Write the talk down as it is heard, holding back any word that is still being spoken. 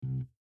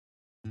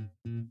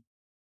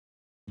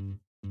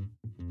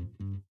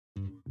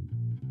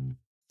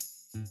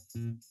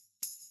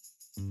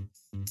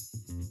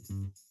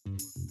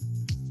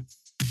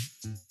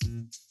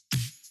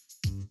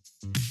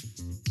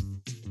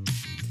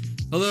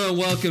Hello and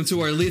welcome to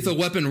our Lethal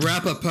Weapon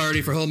wrap-up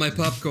party for Hold My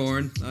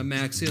Popcorn. I'm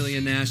Max Healy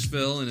in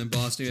Nashville, and in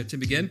Boston we have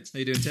Tim McGinn. How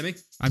you doing, Timmy?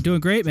 I'm doing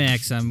great,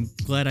 Max. I'm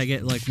glad I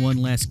get like one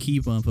last key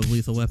bump of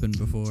Lethal Weapon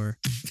before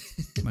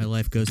my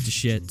life goes to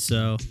shit.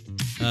 So,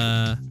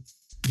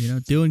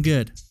 doing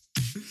good.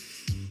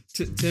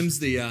 Tim's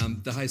the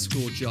high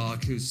school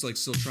jock who's like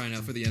still trying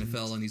out for the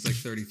NFL, and he's like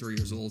 33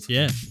 years old.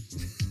 Yeah.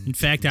 In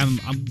fact, I'm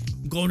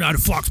going down to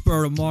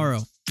Foxborough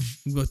tomorrow.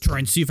 I'm going to try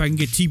and see if I can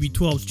get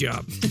TB12's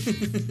job.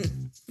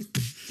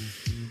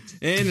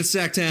 And in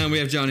Sacktown, we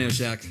have John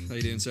Anoshak. How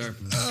you doing, sir?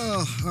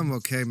 Oh, I'm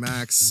okay,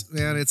 Max.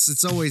 Man,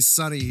 it's always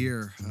sunny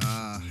here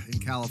in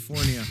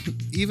California.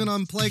 Even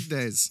on plague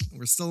days.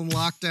 We're still in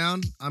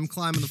lockdown. I'm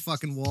climbing the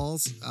fucking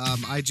walls.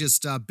 I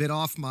just bit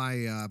off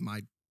my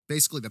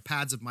basically the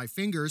pads of my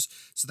fingers,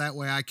 so that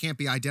way I can't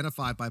be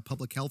identified by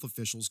public health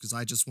officials because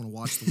I just want to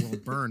watch the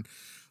world burn.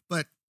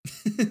 But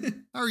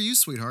how are you,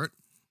 sweetheart?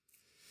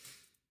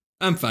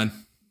 I'm fine.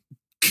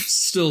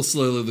 Still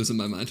slowly losing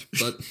my mind,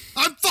 but...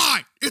 I'm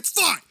fine! It's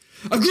fine!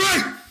 I'm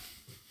great!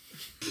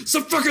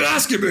 Stop fucking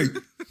asking me!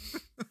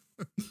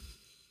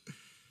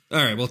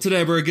 Alright, well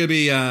today we're going to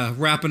be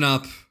wrapping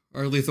up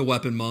our Lethal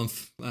Weapon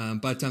month.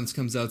 By the time this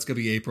comes out, it's going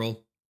to be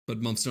April, but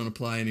months don't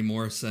apply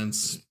anymore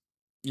since,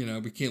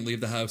 we can't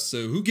leave the house,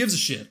 so who gives a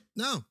shit?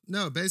 No,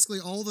 basically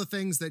all the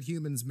things that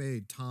humans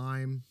made,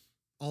 time,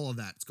 all of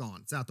that, it's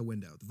gone. It's out the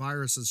window. The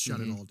virus has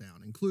shut it all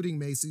down, including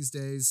Macy's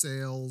Day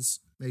sales,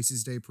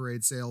 Macy's Day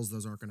Parade sales.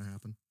 Those aren't going to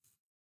happen.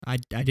 I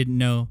didn't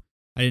know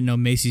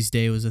Macy's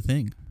Day was a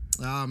thing.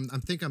 I'm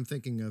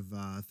thinking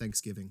of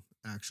Thanksgiving,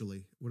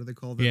 actually. What do they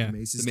call that? Yeah. The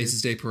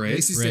Macy's Day Parade?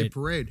 Macy's Day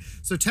Parade.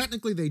 So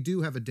technically they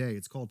do have a day.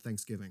 It's called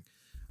Thanksgiving.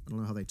 I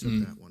don't know how they took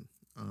that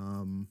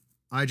one.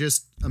 I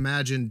just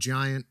imagine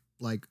giant,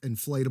 like,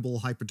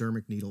 inflatable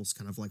hypodermic needles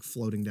kind of like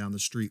floating down the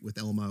street with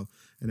Elmo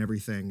and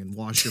everything, and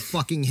wash your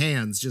fucking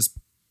hands just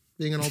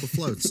being on all the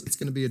floats. It's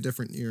going to be a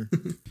different year.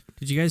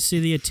 Did you guys see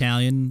the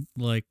Italian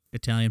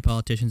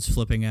politicians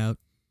flipping out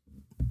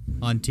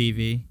on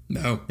TV?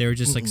 No. They were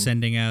just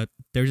they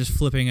were just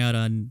flipping out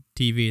on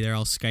TV. They're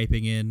all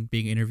Skyping in,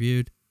 being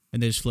interviewed,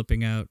 and they're just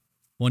flipping out.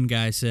 One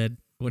guy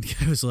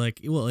was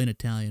like, well, in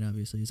Italian,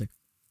 obviously, he's like,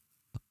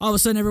 all of a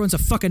sudden everyone's a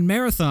fucking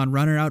marathon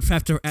runner out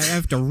have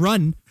to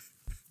run.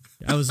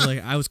 I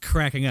was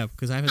cracking up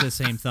because I have the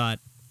same thought.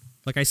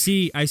 Like I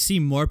see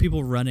more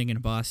people running in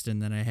Boston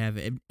than I have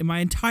in my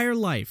entire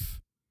life.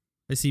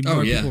 I see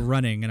more people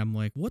running, and I'm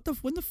like, when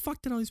the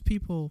fuck did all these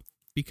people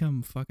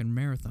become fucking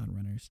marathon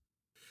runners?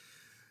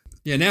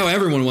 Yeah, now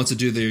everyone wants to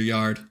do their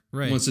yard.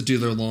 Right. Wants to do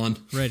their lawn.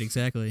 Right,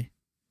 exactly.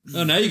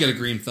 Oh, now you got a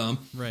green thumb.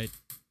 Right.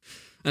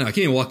 I can't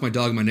even walk my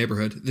dog in my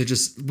neighborhood. They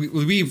just,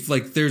 we've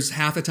like, there's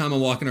half the time I'm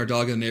walking our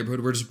dog in the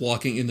neighborhood, we're just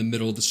walking in the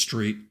middle of the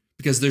street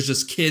because there's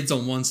just kids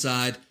on one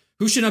side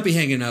who should not be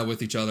hanging out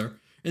with each other.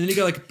 And then you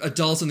got like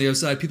adults on the other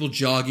side, people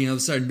jogging on the other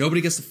side.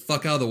 Nobody gets the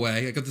fuck out of the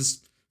way. I got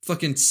this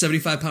fucking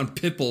 75-pound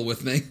pit bull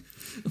with me.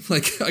 I'm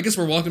like, I guess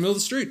we're walking in the middle of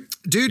the street.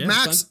 Dude, yeah,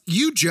 Max,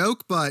 you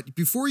joke, but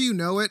before you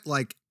know it,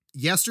 like,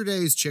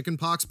 yesterday's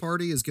chickenpox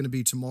party is going to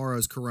be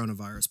tomorrow's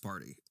coronavirus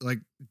party. Like,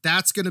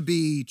 that's going to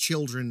be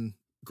children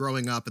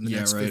growing up in the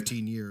next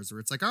 15 years, where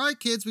it's like, all right,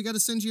 kids, we got to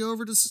send you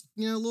over to,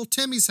 little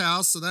Timmy's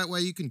house so that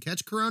way you can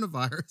catch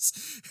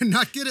coronavirus and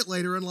not get it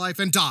later in life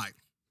and die.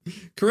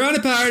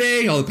 Corona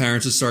party! All the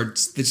parents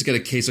they just get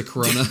a case of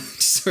Corona,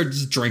 start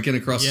just drinking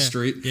across the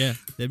street. Yeah,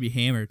 they'd be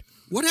hammered.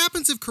 What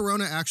happens if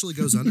Corona actually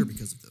goes under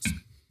because of this?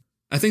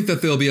 I think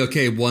that they'll be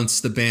okay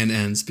once the ban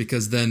ends,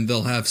 because then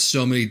they'll have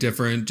so many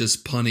different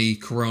just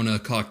punny Corona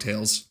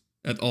cocktails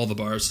at all the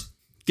bars.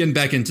 Getting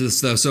back into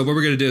this, though. So what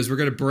we're going to do is we're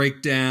going to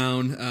break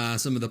down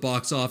some of the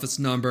box office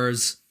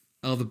numbers.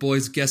 I'll have the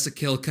boys guess a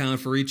kill count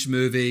for each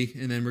movie,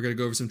 and then we're going to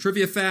go over some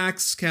trivia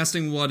facts,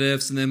 casting what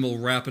ifs, and then we'll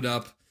wrap it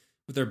up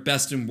with their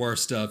best and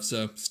worst stuff.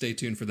 So stay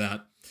tuned for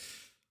that.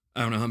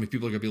 I don't know how many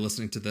people are going to be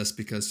listening to this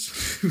because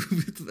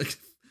like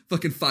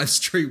fucking 5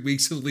 straight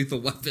weeks of Lethal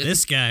Weapon.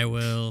 This guy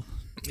will.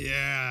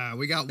 Yeah,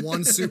 we got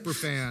one super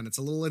fan. It's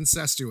a little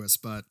incestuous,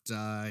 but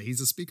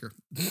he's a speaker.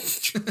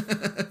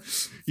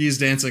 He's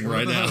dancing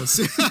right now.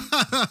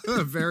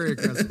 Very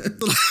aggressive.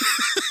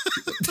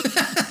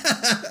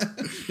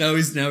 Now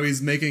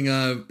he's making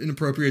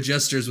inappropriate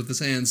gestures with his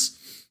hands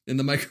in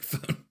the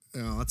microphone.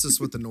 Yeah, that's just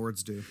what the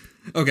Nords do.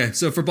 Okay,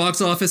 so for box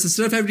office,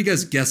 instead of having you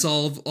guys guess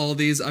all of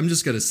these, I'm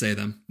just gonna say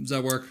them. Does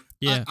that work?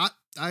 Yeah.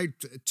 I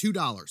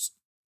 $2.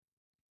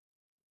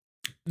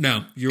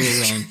 No, you were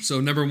wrong.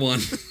 So number 1.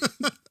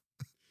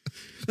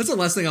 That's the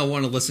last thing I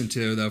want to listen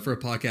to, though, for a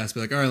podcast. Be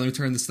like, all right, let me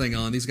turn this thing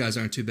on. These guys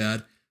aren't too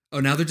bad. Oh,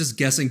 now they're just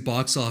guessing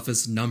box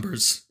office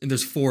numbers, and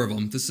there's 4 of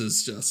them. This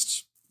is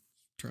just...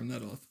 Turn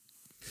that off.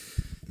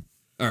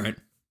 All right.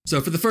 So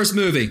for the first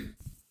movie,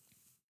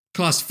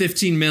 cost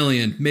 $15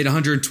 million, made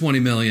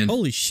 $120 million.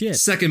 Holy shit.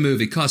 Second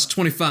movie cost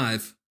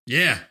 $25.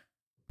 Yeah.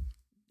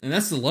 And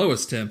that's the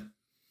lowest, Tim.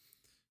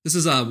 This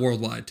is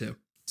worldwide, too.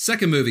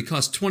 Second movie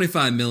cost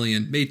 $25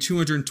 million, made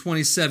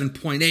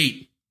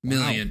 $227.8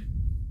 million. Wow.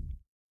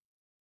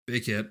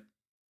 Big hit.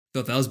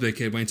 Thought that was a big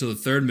hit. Wait until the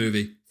third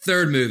movie.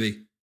 Third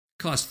movie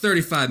Cost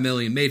 35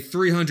 million, made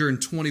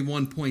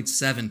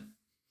 321.7.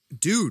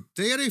 Dude,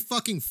 they had a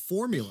fucking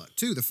formula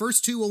too. The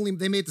first two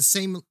they made the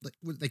same.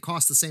 They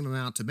cost the same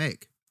amount to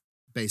make,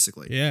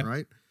 basically. Yeah.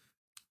 Right.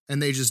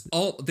 And they just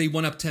They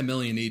went up 10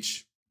 million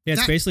each. Yeah,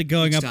 it's basically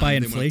going up by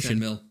inflation.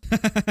 They went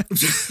up 10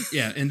 mil.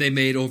 Yeah, and they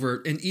made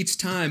and each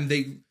time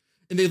they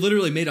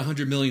literally made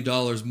 $100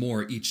 million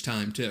more each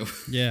time too.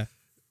 Yeah.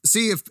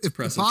 see if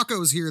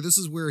Paco's here, this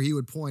is where he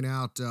would point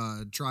out,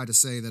 try to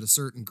say that a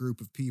certain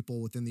group of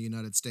people within the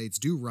United States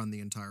do run the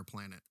entire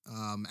planet,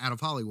 out of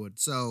Hollywood.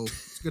 So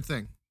it's a good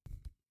thing.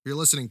 If you're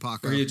listening,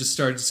 Paco. Or you just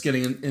start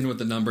getting in with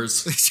the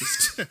numbers.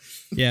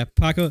 Yeah,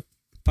 Paco's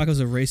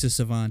a racist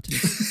savant.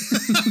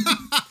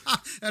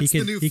 That's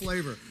the new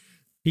flavor.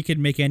 He could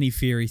make any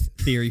theory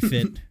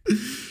fit.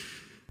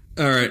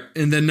 All right,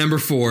 and then number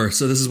 4.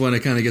 So this is when it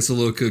kind of gets a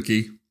little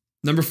kooky.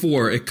 Number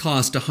 4, it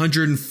cost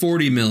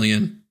 $140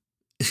 million,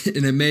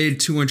 and it made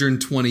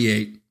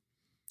 228.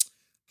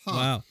 Huh.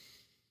 Wow.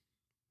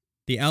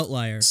 The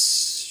outlier.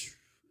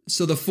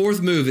 So the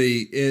fourth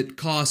movie, it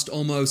cost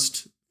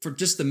almost, for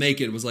just to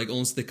make it was like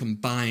almost the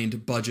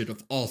combined budget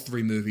of all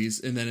 3 movies,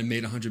 and then it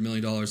made $100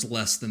 million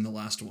less than the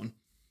last one.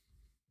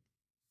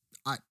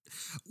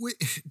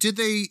 Did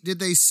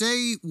they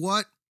say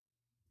what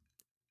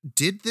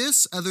did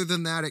this, other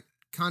than that it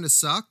kind of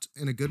sucked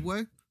in a good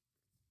way?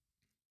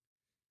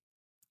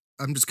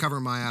 I'm just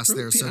covering my ass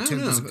there so Tim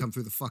doesn't come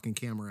through the fucking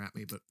camera at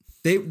me. But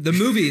the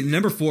movie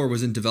number 4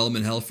 was in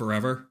development hell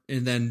forever,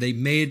 and then they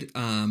made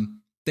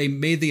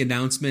the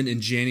announcement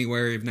in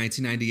January of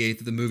 1998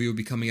 that the movie would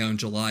be coming out in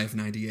July of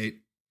 98.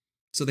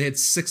 So they had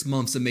 6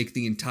 months to make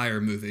the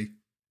entire movie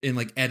and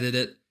like edit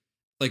it.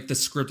 Like the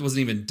script wasn't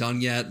even done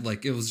yet.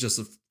 Like it was just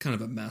a kind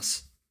of a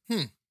mess.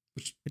 It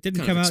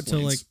didn't come out till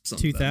like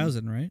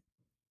 2000, right?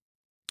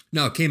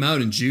 No, it came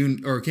out in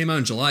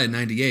July of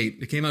 98.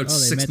 It came out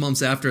 6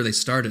 months after they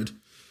started.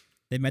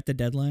 They met the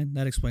deadline?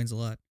 That explains a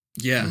lot.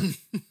 Yeah.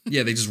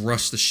 Yeah, they just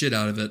rushed the shit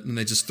out of it and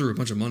they just threw a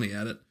bunch of money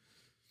at it.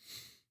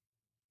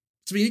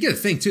 So I mean, you got to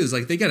think too, is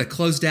like they got to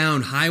close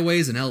down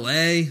highways in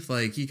LA.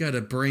 Like you got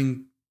to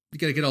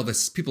get all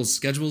this people's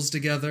schedules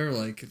together.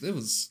 Like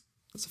it's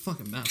a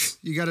fucking mess.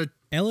 You got to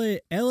LA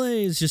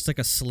is just like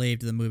a slave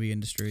to the movie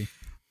industry.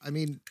 I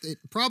mean, it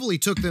probably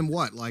took them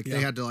they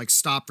had to like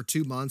stop for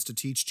 2 months to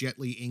teach Jet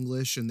Li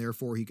English, and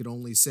therefore he could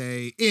only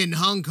say in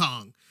Hong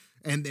Kong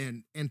and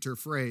then enter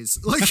phrase.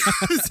 Like,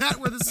 is that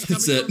where this is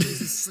coming from? They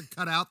just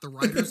cut out the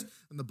writers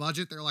and the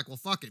budget. They're like, well,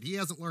 fuck it. He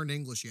hasn't learned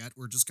English yet.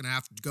 We're just gonna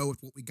have to go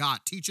with what we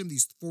got. Teach him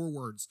these 4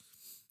 words.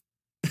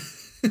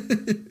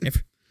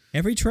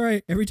 Every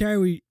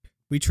time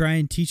we try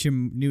and teach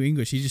him new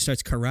English, he just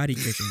starts karate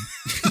kicking.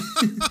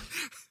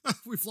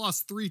 We've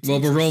lost 3 teachers. Well,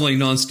 we're rolling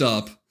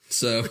nonstop,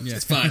 so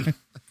it's fine.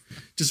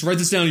 Just write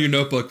this down in your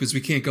notebook because we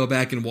can't go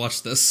back and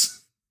watch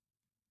this.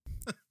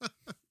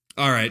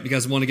 All right, you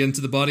guys want to get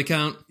into the body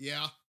count?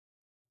 Yeah.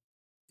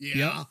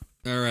 Yep.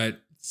 All right.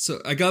 So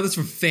I got this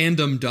from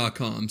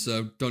fandom.com,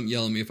 so don't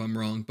yell at me if I'm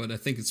wrong, but I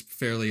think it's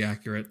fairly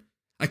accurate.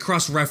 I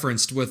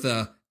cross-referenced with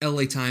a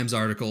LA Times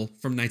article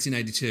from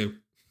 1992.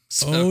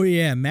 So. Oh,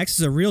 yeah. Max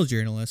is a real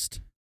journalist.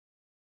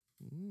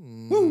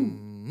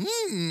 Woo.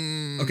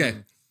 Okay.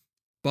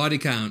 Body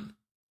count.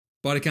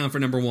 Body count for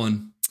number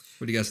 1.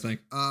 What do you guys think?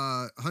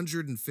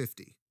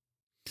 150.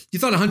 You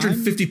thought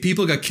 150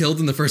 people got killed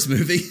in the first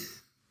movie?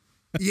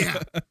 Yeah.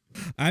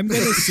 I'm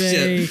going to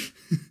say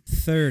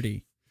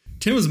 30.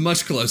 Tim was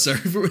much closer.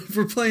 If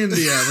we're playing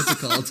the, what's it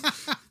called?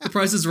 The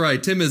Price is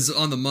Right. Tim is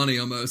on the money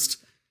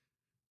almost.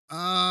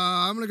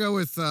 I'm going to go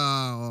with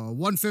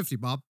 150,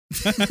 Bob.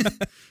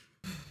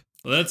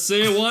 Let's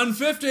say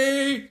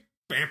 150.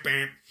 Bam,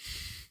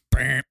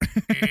 bam.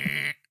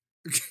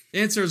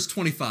 Answer is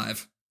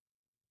 25.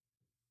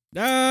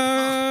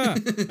 I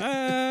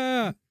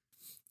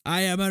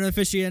am an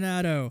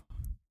aficionado.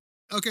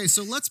 Okay,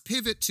 so let's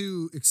pivot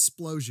to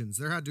explosions.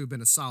 There had to have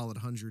been a solid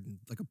 100,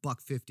 like a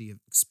 $150 of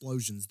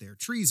explosions there.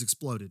 Trees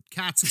exploded,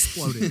 cats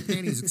exploded,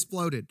 panties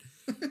exploded.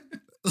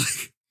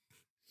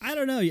 I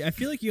don't know. I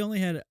feel like you only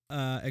had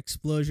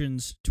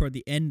explosions toward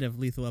the end of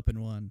Lethal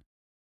Weapon 1.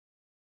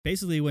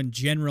 Basically when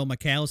General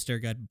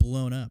McAllister got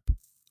blown up.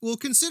 Well,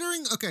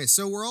 considering, okay,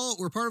 so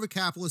we're part of a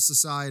capitalist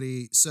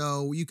society,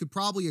 so you could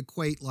probably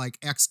equate like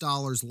X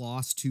dollars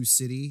lost to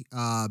city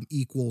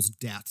equals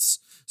deaths.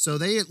 So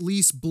they at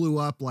least blew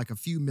up like a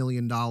few $1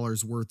 million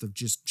worth of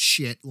just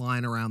shit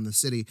lying around the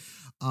city.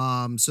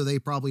 So they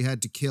probably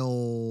had to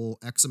kill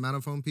X amount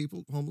of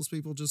homeless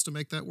people just to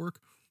make that work.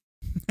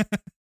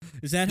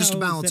 Is that just how,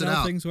 to balance is that it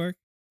how out. Things work?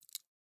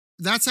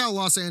 That's how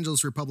Los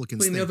Angeles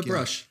Republicans Clean think. out the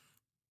brush.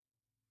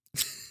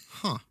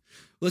 Huh.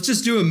 Let's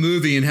just do a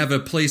movie and have a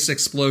place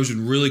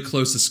explosion really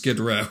close to Skid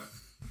Row.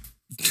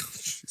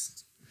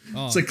 It's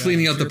like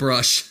cleaning out the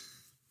brush.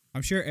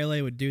 I'm sure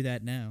LA would do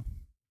that now.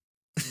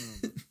 Oh,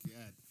 my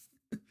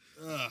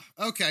God.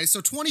 Okay,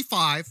 so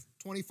 25.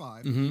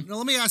 Mm-hmm. Now,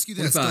 let me ask you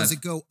this. 25. Does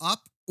it go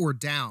up or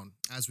down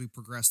as we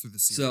progress through the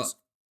series? So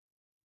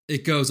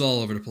it goes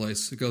all over the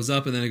place. It goes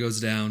up and then it goes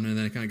down and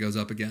then it kind of goes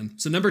up again.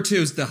 So number 2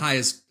 is the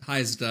highest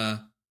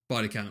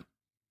body count.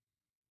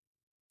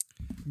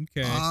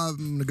 Okay. I'm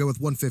gonna go with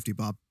 150,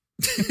 Bob.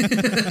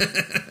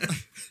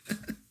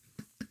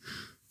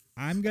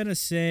 I'm gonna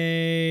say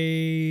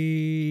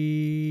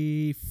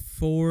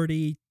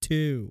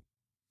 42.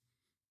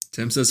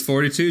 Tim says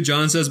 42.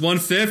 John says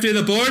 150.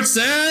 The board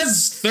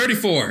says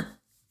 34.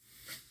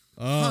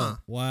 Oh,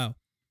 wow.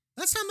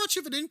 That's not much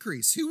of an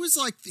increase. Who was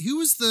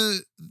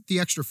the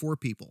extra 4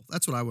 people?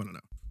 That's what I want to know.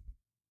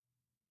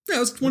 Yeah, it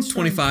was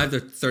 125 to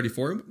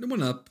 34. It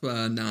went up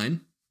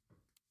 9.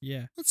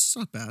 Yeah. That's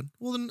not bad.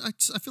 Well, then I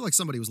feel like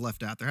somebody was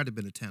left out. There had to have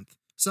been a 10th.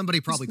 Somebody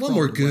probably There's a lot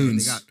more crawled away and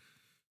goons.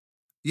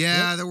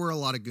 There were a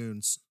lot of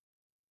goons.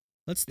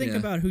 Let's think Yeah.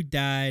 about who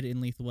died in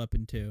Lethal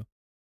Weapon 2.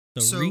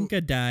 So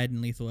Rinka died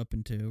in Lethal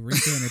Weapon 2.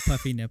 Rinka and her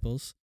puffy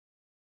nipples.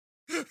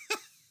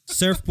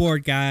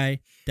 Surfboard guy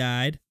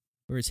died,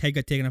 where his head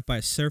got taken off by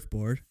a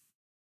surfboard.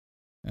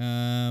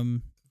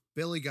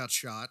 Billy got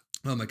shot.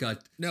 Oh my God.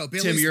 No,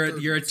 Billy's Tim, the you're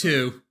third you're one, at sorry.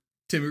 2.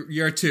 Tim,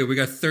 you're at 2. We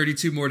got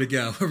 32 more to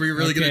go. Are we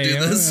really going to Okay,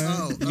 do this?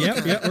 all right. Oh,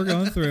 okay. Yep, we're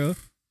going through.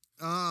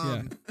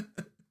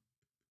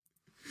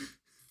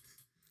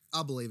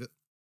 I'll believe it.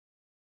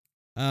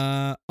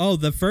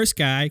 The first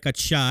guy got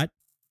shot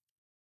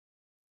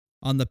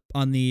on the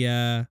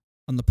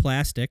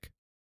plastic.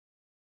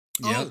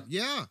 Oh, Yep.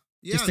 yeah.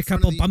 Just in a front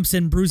couple of the- bumps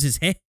and bruises.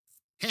 Hey.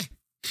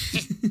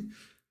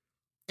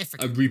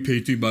 Africa. I'm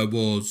repainting my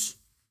walls.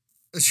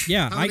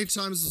 Yeah, How many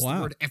times was wow.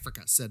 the word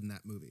Africa said in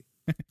that movie?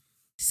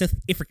 South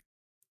Africa.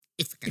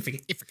 Africa.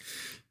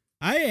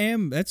 I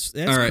am. That's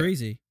All right.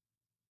 crazy.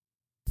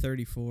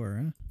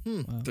 34.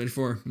 Huh? Wow.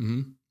 34.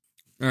 Mm-hmm.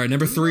 All right,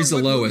 number 3 is the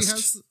What movie lowest.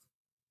 has-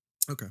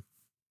 Okay.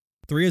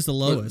 3 is the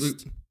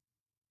lowest.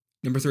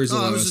 Number 3 is the Oh,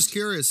 I lowest. was just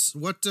curious.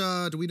 What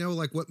do we know?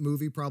 Like, what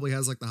movie probably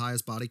has like the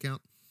highest body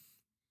count?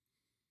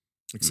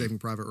 Like Saving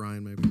Private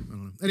Ryan, maybe. I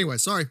don't know. Anyway,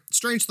 sorry.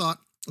 Strange thought.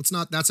 Let's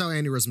not. That's how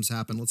aneurysms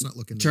happen. Let's not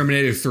look into.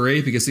 Terminator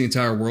 3 because the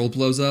entire world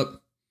blows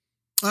up.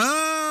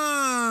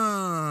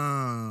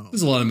 Oh.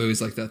 There's a lot of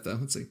movies like that, though.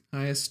 Let's see.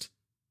 Highest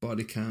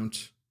body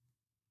count.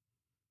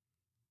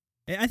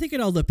 I think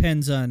it all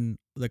depends on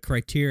the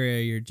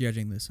criteria you're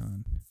judging this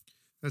on.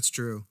 That's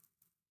true.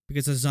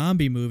 Because a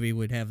zombie movie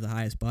would have the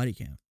highest body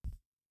count.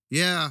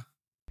 Yeah.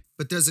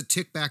 But does it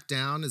tick back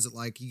down? Is it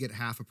like you get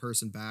half a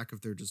person back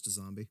if they're just a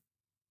zombie?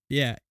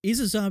 Yeah. Is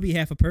a zombie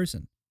half a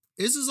person?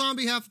 Is a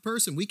zombie half a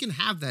person? We can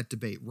have that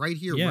debate right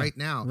here, Yeah, right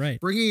now. right.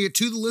 Bringing it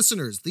to the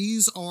listeners.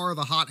 These are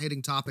the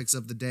hot-hitting topics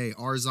of the day.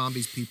 Are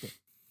zombies people?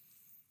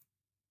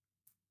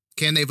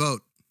 Can they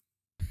vote?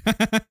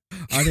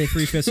 Are they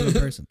 3/5 of a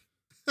person?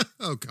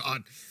 Oh,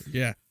 God.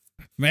 Yeah.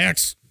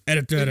 Max,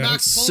 edit that Hey, out.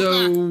 Max, pull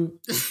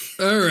it back.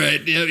 So, all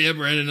right. Yep,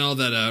 we're editing all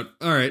that out.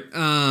 All right.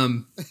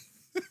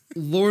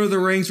 Lord of the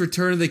Rings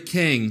Return of the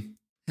King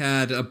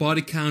had a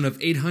body count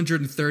of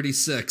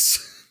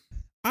 836.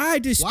 I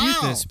dispute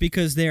Wow. this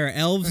because there are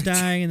elves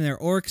dying and there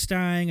are orcs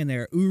dying and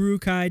there are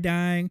Uruk-hai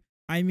dying.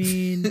 I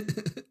mean,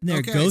 and there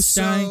Okay, are ghosts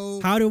so-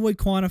 dying. How do we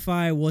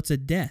quantify what's a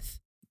death?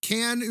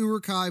 Can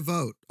Uruk-hai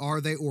vote?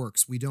 Are they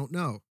orcs? We don't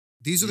know.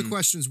 These are the Mm.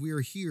 questions we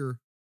are here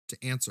to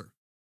answer.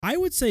 I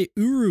would say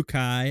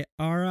Uruk-hai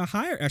are a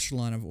higher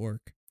echelon of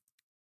orc.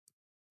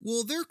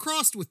 Well, they're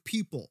crossed with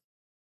people,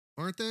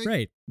 aren't they?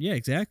 Right. Yeah,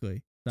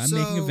 exactly. So I'm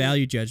making a So-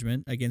 value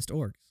judgment against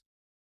orcs.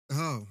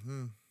 Oh.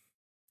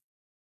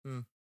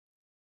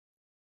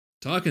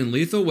 Talking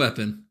Lethal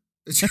Weapon.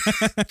 This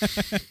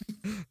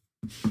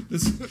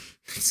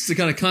is the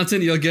kind of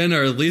content you'll get in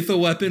our Lethal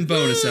Weapon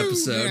bonus Woo!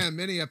 episode. Man,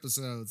 many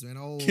episodes, man.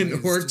 Oh, Can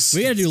orcs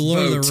We gotta do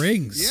Lord of vote? the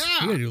Rings.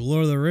 Yeah. We gotta do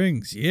Lord of the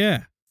Rings.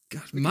 Yeah.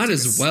 God, We might can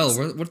as take a well.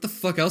 six- What the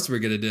fuck else are we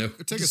gonna do?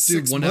 It take Just us do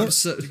 6 one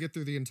months episode. to get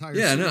through the entire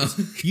Yeah, I know.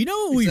 series. You know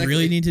what we Exactly.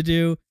 really need to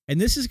do? And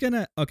this is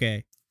gonna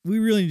okay. We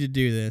really need to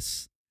do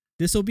this.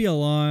 This will be a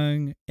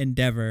long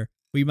endeavor.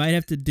 We might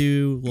have to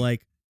do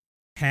like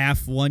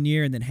half one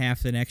year and then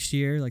half the next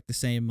year, like the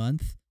same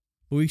month.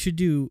 But we should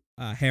do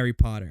Harry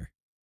Potter.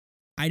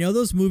 I know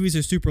those movies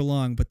are super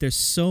long, but there's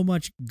so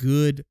much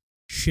good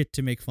shit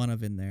to make fun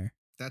of in there.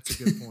 That's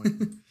a good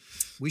point.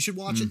 We should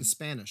watch Hmm. it in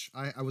Spanish.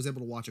 I was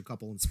able to watch a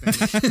couple in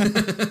Spanish.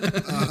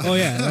 Oh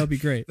yeah, that would be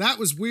great. That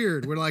was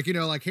weird. Where like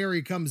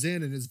Harry comes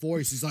in and his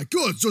voice, he's like,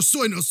 "Good, yo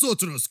soy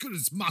nosotros, good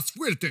es más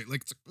fuerte."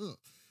 Like, it's like, ugh.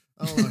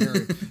 I don't know,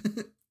 Harry.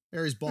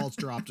 Harry's balls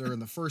dropped her in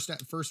the first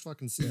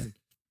fucking season.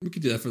 We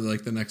could do that for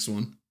like the next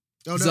one.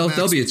 Oh no, There'll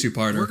Max, be a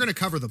 2-parter. we're gonna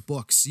cover the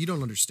books. You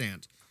don't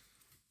understand.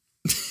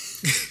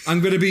 I'm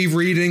gonna be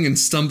reading and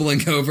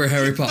stumbling over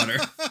Harry Potter.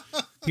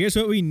 Here's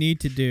what we need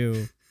to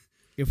do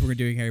if we're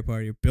doing Harry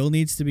Potter. Bill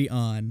needs to be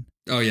on.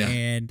 Oh yeah.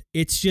 And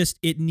it's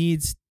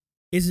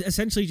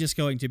essentially just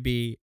going to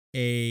be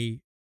a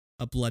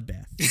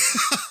bloodbath.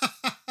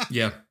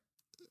 Yeah.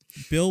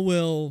 Bill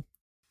will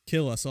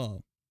kill us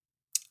all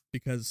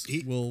because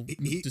He- we'll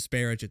he-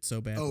 disparage it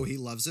so badly. Oh, he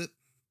loves it.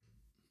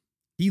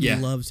 He Yeah.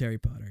 loves Harry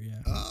Potter,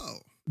 yeah. Oh,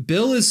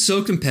 Bill is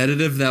so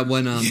competitive that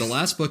when the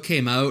last book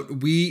came out,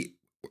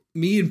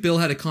 me and Bill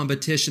had a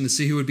competition to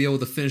see who would be able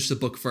to finish the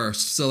book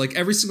first. So like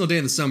every single day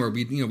in the summer,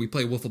 we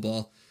play wiffle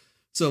ball.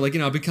 So like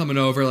I'll be coming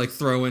over like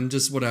throwing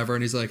just whatever,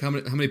 and he's like, how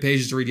many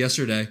pages to read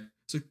yesterday?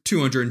 It's like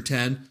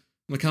 210.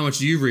 I'm like, how much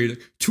do you read?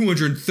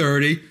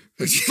 230.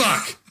 Like,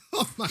 fuck.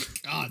 Oh my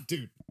God,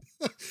 dude.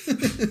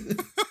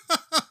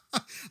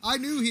 I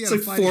knew he had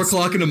It's like 4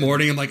 o'clock in the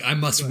morning. I'm like, I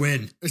must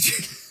win.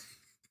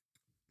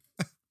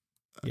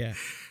 Yeah,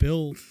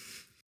 Bill's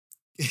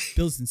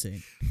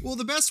insane. Well,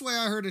 the best way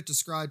I heard it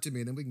described to me,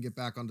 and then we can get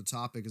back on the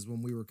topic, is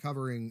when we were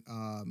covering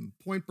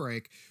Point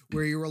Break,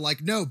 where you were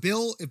like, no,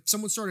 Bill, if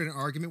someone started an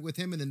argument with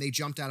him and then they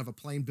jumped out of a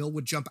plane, Bill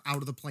would jump out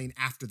of the plane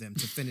after them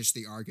to finish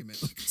the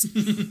argument.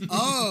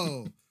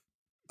 Oh,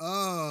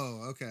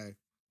 okay.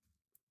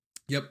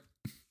 Yep.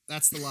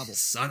 That's the level.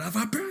 Son of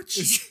a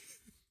bitch.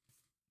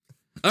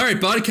 All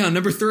right, body count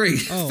number 3.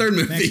 Oh, Third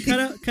movie.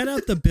 Max, cut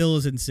out the Bill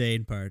is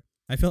insane part.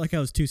 I felt like I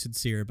was too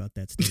sincere about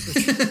that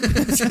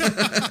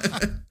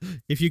statement.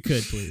 If you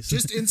could, please.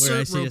 Just Where I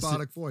insert say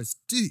robotic voice.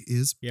 D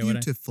is Yeah, what I-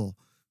 beautiful.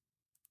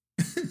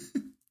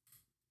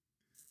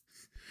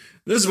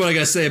 This is what I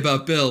got to say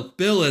about Bill.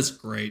 Bill is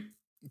great.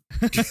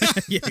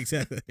 Yeah,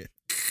 exactly.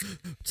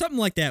 Something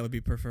like that would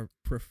be great.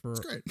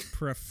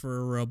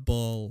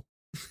 preferable.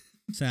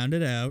 Sound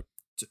it out.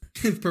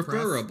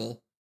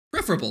 Preferable.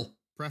 Preferable.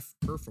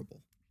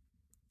 Preferable.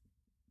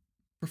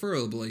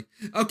 Preferably.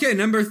 Okay,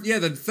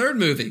 the third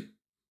movie.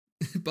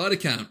 Body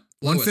count.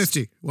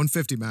 150.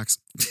 150, Max.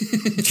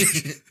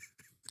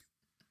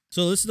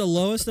 So this is the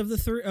lowest of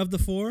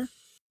the 4?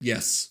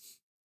 Yes.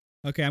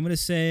 Okay, I'm gonna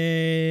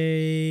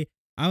say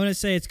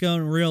it's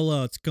going real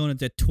low. It's going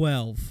to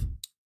 12.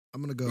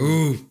 I'm going to go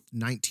Ooh.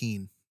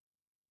 19.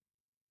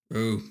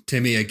 Ooh,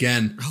 Timmy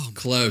again. Oh,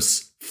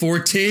 Close.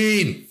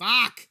 14.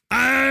 Fuck.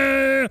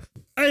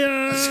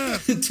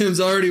 Tim's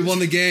already won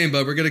the game,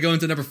 but we're going to go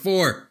into number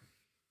 4.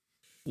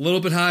 A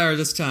little bit higher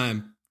this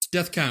time.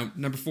 Death count,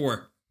 number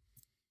 4.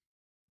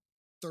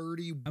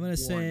 31. I'm gonna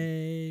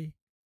say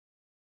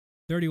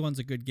 31's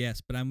a good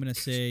guess, but I'm gonna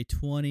say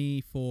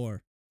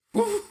 24.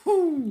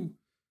 Woo-hoo.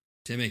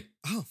 Timmy,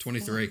 Oh,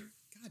 23. fuck.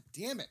 God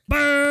damn it.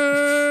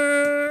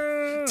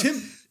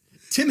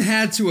 Tim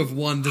had to have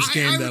won this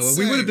game, I though. would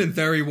We would say- have been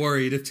very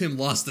worried if Tim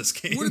lost this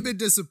game. Would have been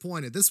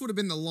disappointed. This would have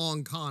been the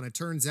long con. It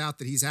turns out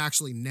that he's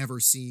actually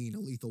never seen a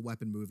Lethal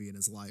Weapon movie in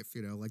his life.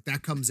 You know, like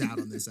that comes out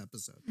on this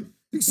episode.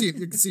 You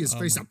can see his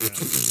face. my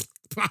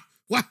Now.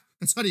 What?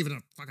 That's not even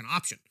a fucking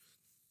option.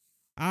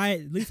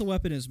 Lethal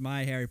Weapon is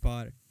my Harry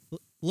Potter.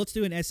 Let's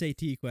do an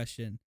SAT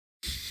question.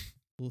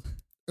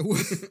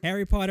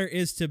 Harry Potter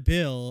is to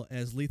Bill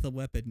as Lethal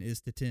Weapon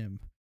is to Tim.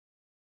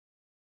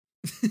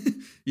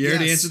 You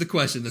already Yes. answered the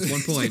question. That's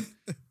 1 point.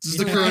 This is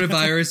the Yeah.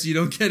 coronavirus. You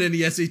don't get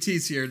any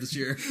SATs here this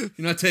year. You're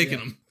not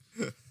taking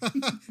them.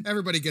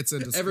 Everybody gets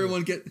into school.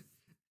 Everyone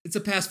it's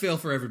a pass-fail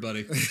for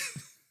everybody.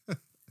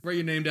 Write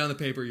your name down the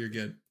paper, you're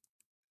good.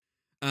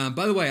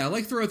 By the way, I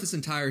like throughout this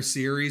entire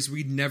series,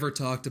 we never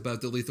talked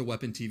about the Lethal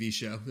Weapon TV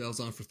show that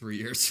was on for 3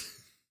 years.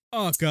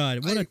 Oh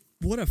God,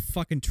 what a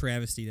fucking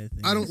travesty that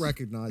thing. I don't is.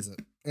 recognize it.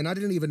 And I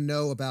didn't even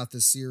know about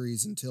this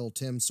series until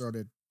Tim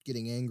started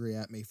getting angry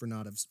at me for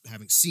not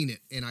having seen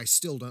it. And I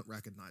still don't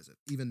recognize it.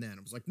 Even then,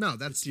 I was like, no,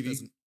 that's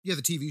TV? Yeah,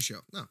 the TV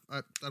show. No,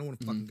 I don't want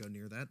to fucking go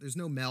near that. There's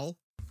no Mel.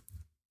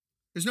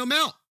 There's no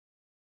Mel.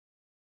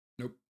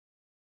 Nope.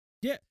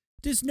 Yeah,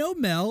 there's no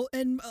Mel.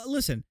 And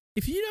listen,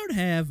 if you don't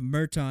have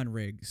Merton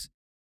Riggs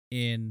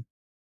in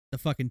the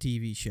fucking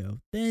TV show,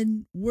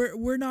 then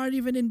we're not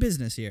even in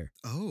business here.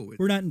 Oh,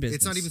 We're not in business.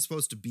 it's not even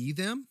supposed to be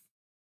them?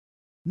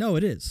 No,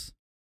 it is.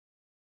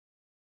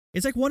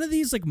 It's like one of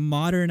these like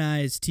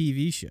modernized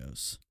TV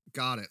shows.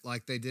 Got it.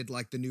 Like they did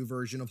like the new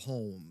version of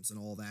Holmes and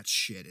all that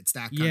shit. It's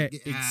that kind Yeah, of...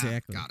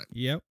 exactly. Got it.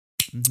 Yep.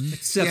 Mhm.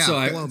 Except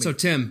Yeah, blow me.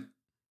 Tim,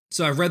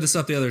 so I read this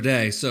up the other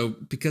day. So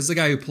because the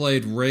guy who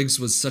played Riggs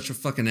was such a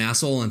fucking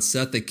asshole on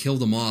set, they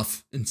killed him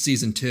off in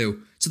season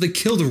 2. So they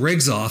killed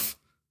Riggs off.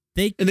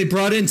 And they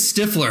brought in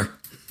Stifler.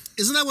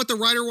 Isn't that what the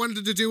writer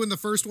wanted to do in the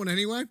first one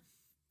anyway?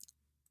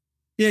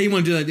 Yeah, you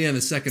want to do that? Yeah, in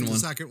the second one.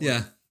 second one.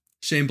 Yeah,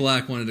 Shane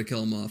Black wanted to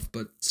kill him off,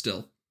 but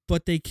still.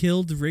 But they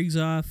killed Riggs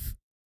off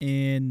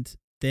and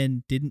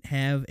then didn't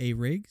have a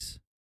Riggs?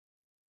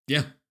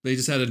 Yeah, they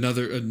just had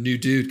a new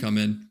dude come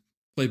in,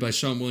 played by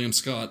Sean William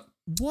Scott.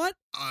 What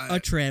a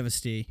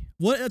travesty.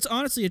 It's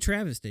honestly a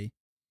travesty.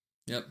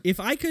 Yep. If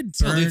I could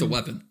It's not burn... Lethal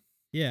Weapon.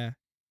 Yeah.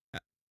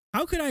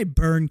 How could I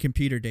burn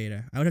computer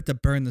data? I would have to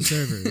burn the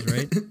servers,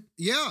 right?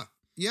 Yeah.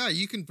 Yeah,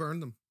 you can burn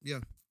them. Yeah.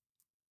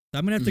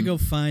 I'm going to have to go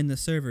find the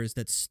servers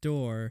that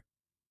store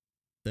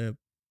the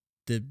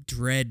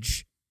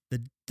dredge,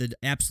 the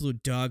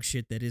absolute dog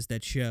shit that is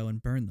that show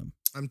and burn them.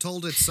 I'm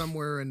told it's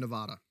somewhere in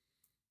Nevada.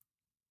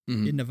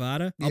 Mhm. In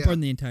Nevada? I'll Yeah.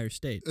 burn the entire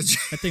state.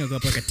 That thing will go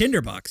up like a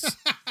tinderbox.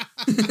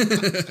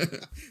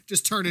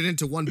 Just turn it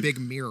into one big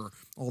mirror.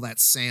 All that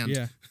sand.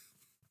 Yeah.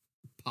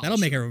 polish That'll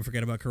make it. everyone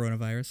forget about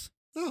coronavirus.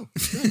 Oh,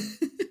 yeah.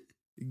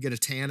 You can get a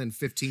tan in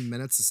 15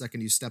 minutes the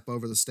second you step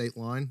over the state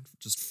line.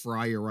 Just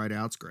fry your right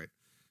out. It's great.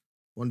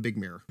 One big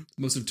mirror.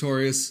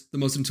 The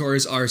most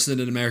notorious arson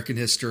in American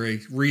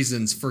history.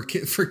 Reasons for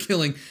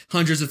killing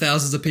hundreds of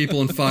thousands of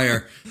people in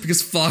fire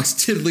because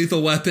Fox did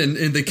Lethal Weapon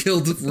and they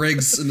killed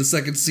Riggs in the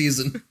second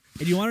season.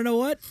 And you want to know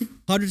what?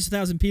 Hundreds of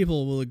thousand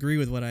people will agree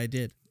with what I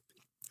did.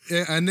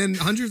 Yeah, and then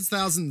hundreds of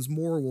thousands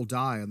more will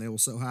die, and they will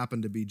so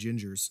happen to be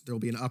gingers. There will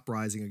be an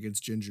uprising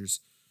against gingers.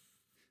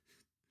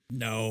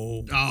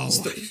 No. Oh,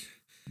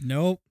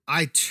 Nope.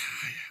 I'd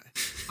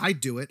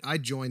do it.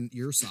 I'd join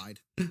your side.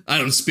 I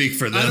don't speak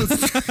for them.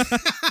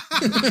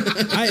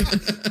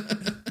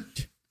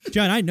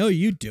 John, I know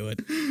you'd do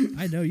it.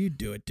 I know you'd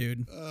do it,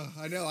 dude.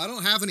 I know. I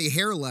don't have any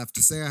hair left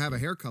to say I have a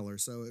hair color,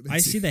 so I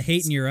see the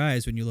hate in your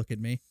eyes when you look at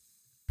me.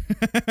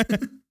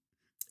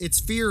 It's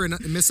fear and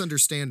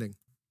misunderstanding.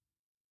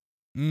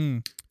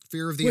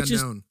 Fear of the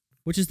unknown.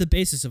 Which is the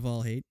basis of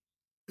all hate.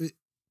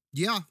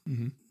 Yeah,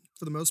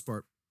 for the most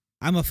part.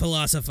 I'm a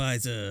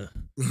philosophizer.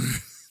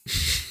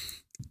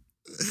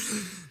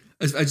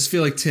 I just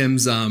feel like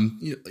Tim's,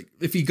 like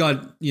if he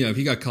got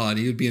caught,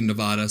 he would be in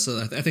Nevada. So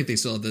I think they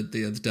still have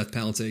the death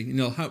penalty. You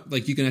know how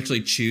like you can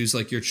actually choose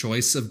like your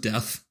choice of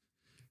death.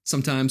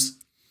 Sometimes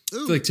I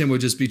feel like Tim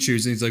would just be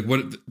choosing. He's like,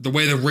 what the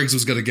way that Riggs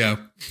was gonna go.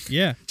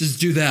 Yeah, just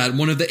do that.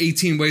 One of the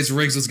 18 ways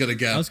Riggs was gonna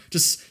go.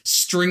 Just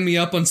string me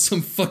up on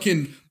some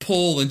fucking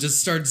pole and just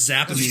start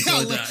zapping me until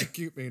I die.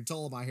 Electrocute me until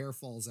all my hair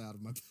falls out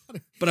of my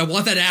body. But I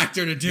want that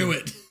actor to do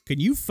it. Can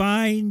you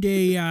find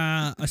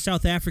a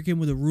South African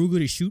with a Ruger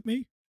to shoot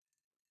me?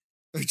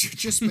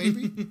 Just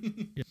maybe.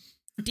 Yeah.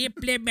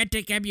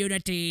 Diplomatic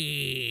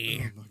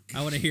immunity. Oh,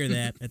 I want to hear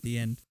that at the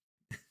end.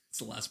 It's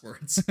the last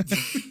words.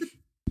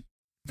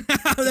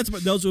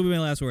 Those will be my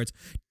last words.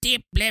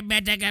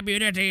 Diplomatic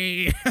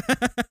immunity.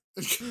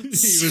 He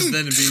was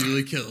then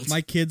immediately killed.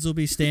 My kids will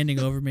be standing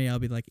over me. I'll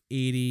be like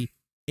 80,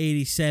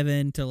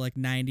 87 to like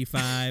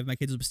 95. My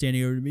kids will be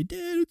standing over me.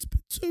 Dad, it's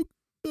been so.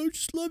 I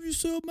just love you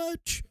so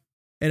much.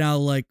 And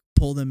I'll like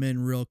pull them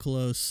in real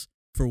close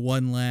for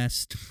one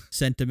last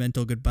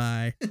sentimental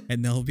goodbye,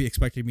 and they'll be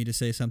expecting me to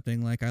say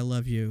something like, I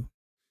love you.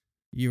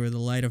 You are the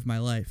light of my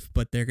life.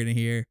 But they're going to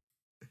hear,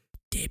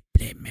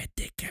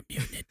 diplomatic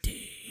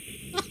community.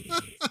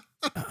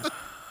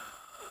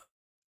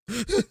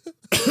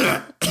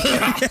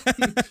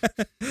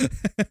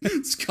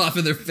 Scoff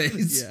in their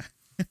face. Yeah.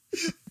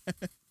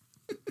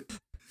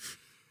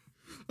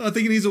 I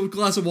think he needs a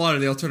glass of water.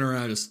 They'll turn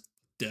around just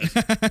dead.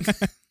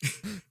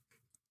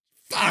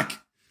 Fuck.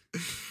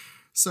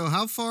 So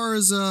how far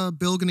is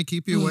Bill going to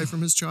keep you away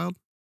from his child?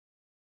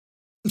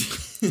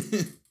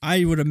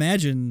 I would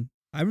imagine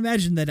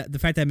that the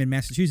fact that I'm in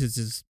Massachusetts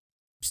is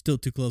still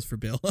too close for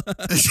Bill.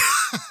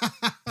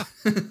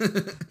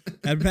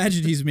 I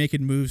imagine he's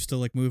making moves to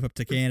like move up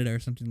to Canada or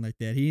something like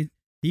that.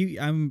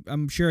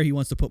 I'm sure he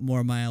wants to put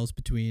more miles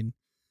between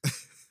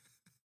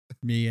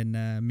me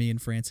and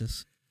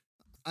Francis.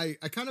 I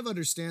kind of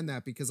understand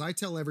that because I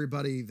tell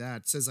everybody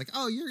that says like,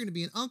 oh, you're going to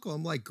be an uncle.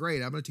 I'm like,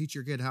 great. I'm going to teach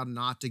your kid how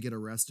not to get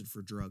arrested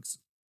for drugs.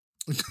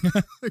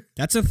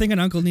 That's a thing an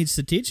uncle needs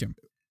to teach him.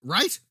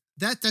 Right?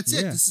 That's it.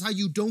 Yeah. This is how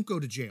you don't go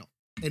to jail.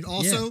 And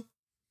also,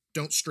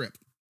 don't strip.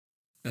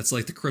 That's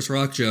like the Chris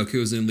Rock joke who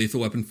was in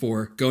Lethal Weapon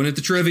 4. Going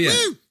into trivia.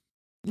 Woo!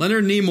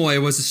 Leonard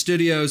Nimoy was the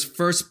studio's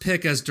first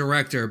pick as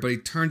director, but he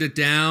turned it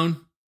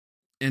down.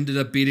 Ended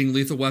up beating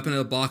Lethal Weapon at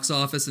the box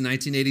office in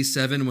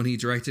 1987 when he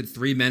directed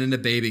Three Men and a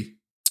Baby.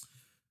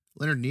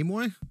 Leonard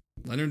Nimoy?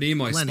 Leonard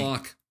Nimoy, Lenny.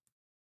 Spock.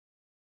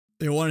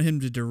 They wanted him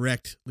to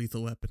direct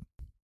Lethal Weapon.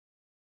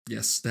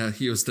 Yes,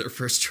 he was their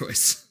first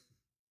choice.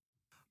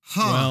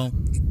 Huh. Well,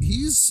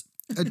 He's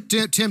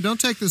Tim, don't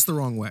take this the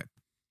wrong way.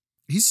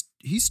 He's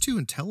too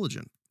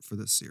intelligent for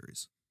this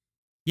series.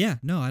 yeah,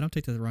 no, I don't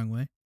take that the wrong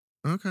way.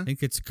 Okay. I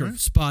think it's Right.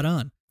 spot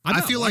on. I'm I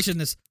not feel like- watching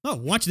this. I'm not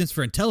watching this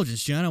for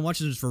intelligence, John. I'm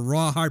watching this for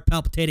raw, hard,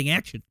 palpitating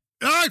action.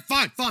 All right,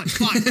 fine. Fine.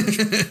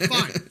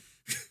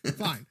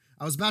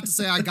 I was about to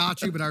say I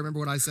got you, but I remember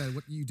what I said,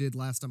 what you did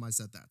last time I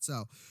said that.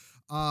 So,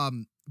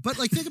 but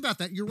like, think about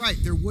that. You're right.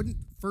 There wouldn't,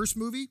 first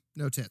movie,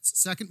 no tits.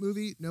 Second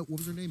movie, no, what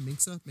was her name?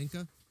 Minka?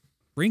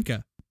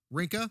 Rinka.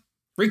 Rinka.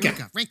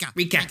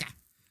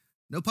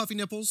 No puffy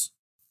nipples.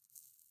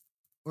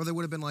 Or they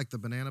would have been like the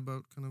banana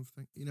boat kind of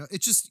thing. You know,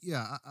 it's just,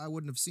 yeah, I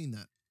wouldn't have seen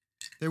that.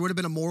 There would have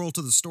been a moral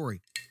to the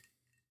story.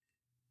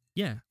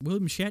 Yeah,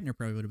 William Shatner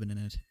probably would have been in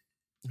it.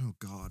 Oh,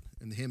 God.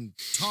 And him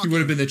He talking would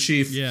have been the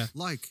chief. Yeah.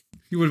 like,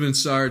 He would have been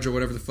Sarge or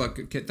whatever the fuck,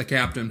 the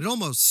captain. it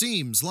almost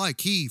seems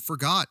like he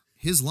forgot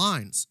his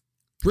lines.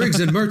 Briggs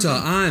and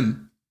Murtaugh,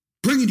 I'm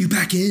bringing you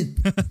back in.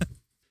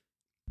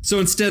 So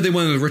instead, they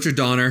went with Richard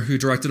Donner, who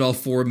directed all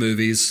 4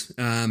 movies.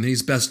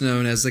 He's best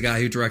known as the guy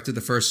who directed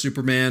the first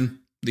Superman,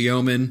 The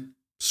Omen,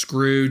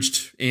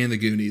 Scrooged, and The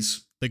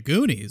Goonies. The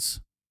Goonies.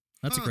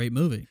 That's a great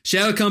movie.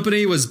 Shadow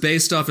Company was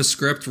based off a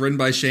script written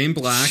by Shane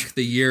Black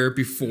the year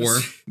before,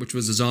 which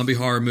was a zombie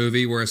horror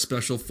movie where a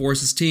special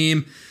forces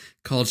team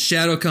called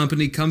Shadow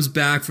Company comes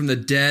back from the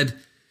dead,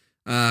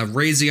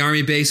 raids the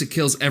army base, and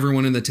kills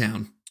everyone in the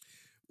town.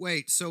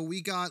 Wait, so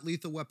we got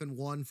Lethal Weapon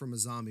 1 from a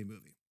zombie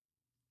movie.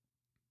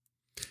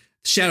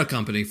 Shadow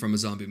Company from a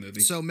zombie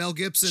movie. So Mel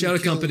Gibson Shadow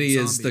killed Company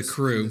is the zombies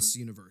crew. in this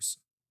universe.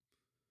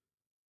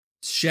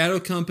 Shadow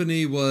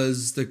Company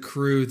was the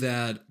crew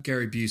that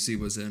Gary Busey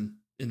was in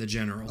the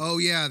general. Oh,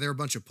 yeah, they're a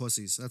bunch of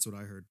pussies. That's what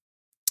I heard.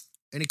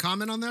 Any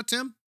comment on that,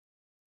 Tim?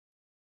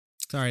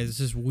 Sorry, there's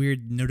just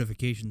weird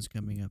notifications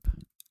coming up.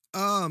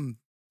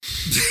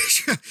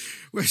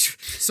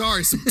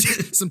 Sorry,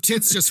 some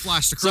tits just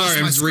flashed across Sorry,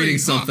 my I'm just reading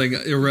screen. something.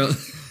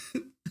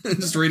 I'm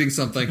just reading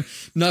something.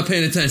 Not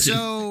paying attention.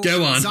 So,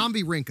 Go on.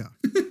 Zombie Rinka.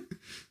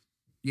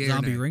 Yeah,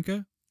 Zombie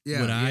Rinka?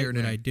 Yeah, Would yay or would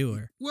nay? I do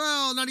her?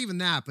 Well, not even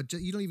that, but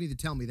you don't even need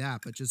to tell me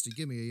that, but just to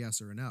give me a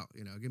yes or a no.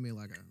 Give me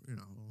like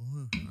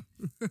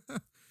a,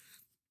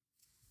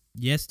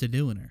 Yes to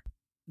doing her.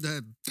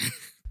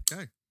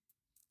 Okay.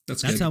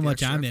 That's That's good. how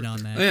much extra I'm in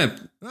effort on that.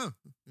 Oh,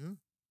 yeah. Oh,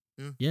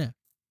 yeah. Yeah.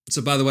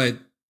 So by the way,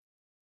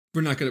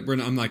 I'm not gonna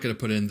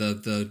put in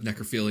the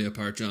necrophilia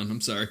part, John.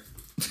 I'm sorry.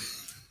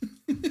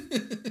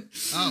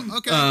 Oh,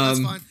 okay, that's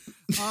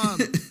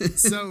fine.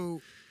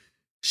 So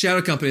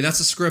Shadow Company. That's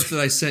a script that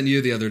I sent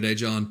you the other day,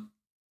 John.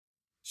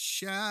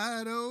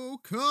 Shadow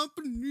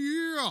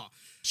Company.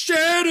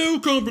 Shadow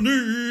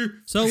Company.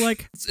 So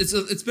like,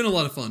 It's been a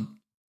lot of fun.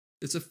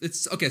 It's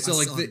okay. So I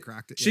like still haven't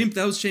cracked it Shane, yet.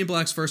 that was Shane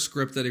Black's first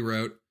script that he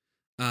wrote.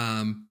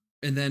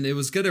 And then it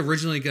was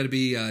originally going to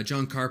be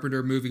John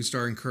Carpenter movie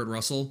starring Kurt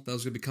Russell. That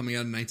was going to be coming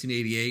out in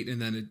 1988,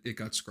 and then it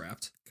got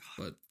scrapped.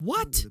 But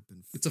what?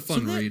 it's a fun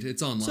So that- read.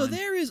 It's online.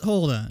 So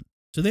hold on.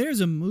 So there's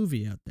a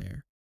movie out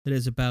there that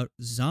is about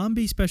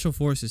zombie special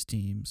forces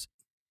teams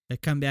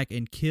that come back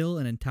and kill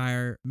an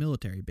entire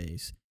military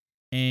base.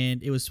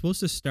 And it was supposed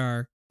to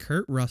star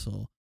Kurt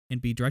Russell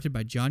and be directed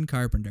by John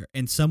Carpenter,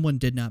 and someone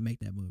did not make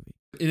that movie.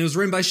 And it was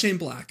written by Shane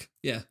Black.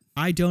 Yeah.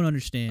 I don't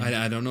understand.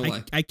 I don't know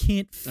why. I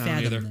can't I don't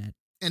either. fathom that.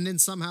 And then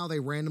somehow they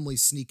randomly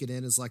sneak it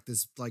in as like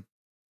this like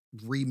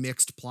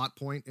remixed plot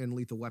point in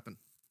Lethal Weapon.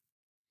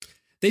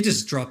 They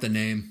just dropped the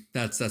name.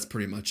 That's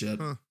pretty much it.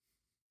 Huh.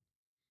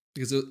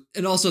 Because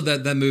and also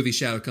that movie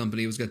Shadow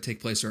Company was going to take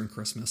place during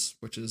Christmas,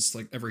 which is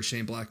like every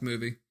Shane Black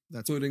movie,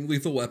 That's including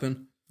Lethal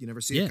Weapon. you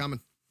never see Yeah. it coming.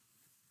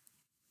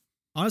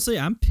 Honestly,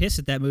 I'm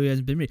pissed that movie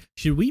hasn't been made.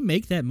 Should we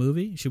make that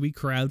movie? Should we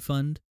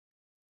crowdfund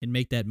and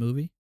make that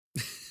movie?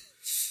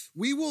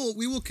 We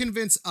will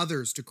convince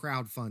others to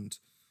crowdfund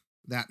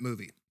that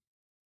movie,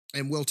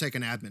 and we'll take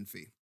an admin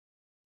fee.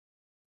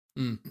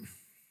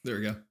 There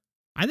we go.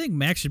 I think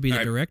Max should be the All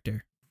right.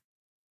 director.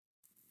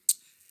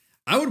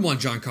 I would want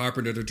John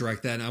Carpenter to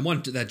direct that, and I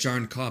want that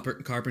John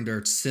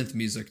Carpenter synth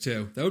music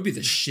too. That would be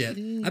the shit.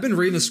 I've been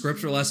reading the script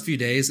for the last few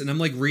days, and I'm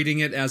like reading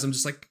it as I'm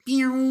just like,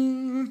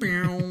 pew,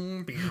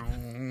 pew, pew.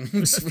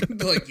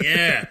 Like,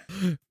 yeah,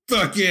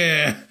 fuck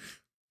yeah,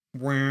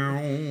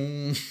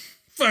 wow,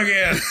 fuck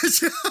yeah.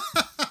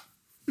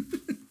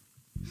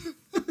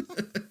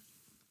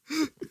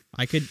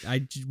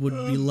 Would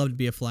be love to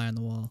be a fly on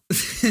the wall.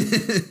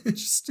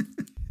 Just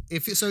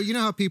so you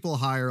know how people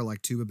hire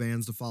like tuba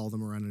bands to follow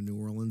them around in New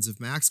Orleans. If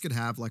Max could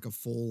have like a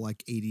full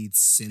like 80s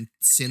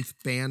synth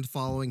band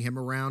following him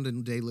around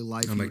in daily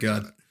life. Oh he my would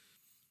have God. it.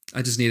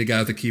 I just need a guy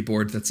with a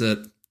keyboard. That's it.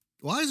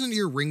 Why isn't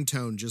your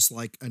ringtone just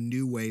like a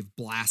new wave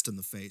blast in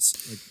the face?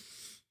 Like,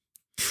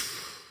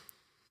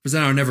 Because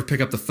then I would never pick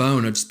up the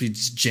phone. I'd just be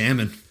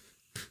jamming.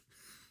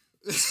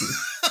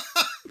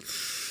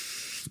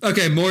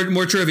 Okay,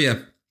 more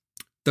trivia.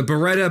 The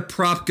Beretta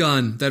prop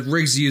gun that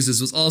Riggs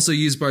uses was also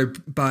used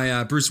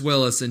by Bruce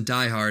Willis in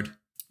Die Hard.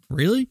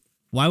 Really?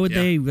 Why would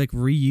Yeah. they like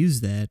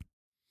reuse that?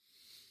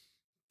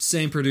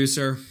 Same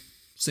producer,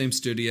 same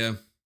studio.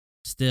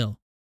 Still,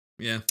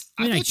 Yeah.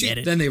 I mean, I bet you- get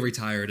it. Then they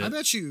retired I it.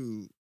 bet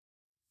you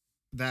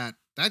that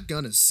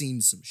gun has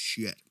seen some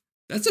shit.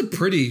 That's a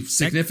pretty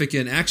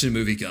significant action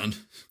movie gun.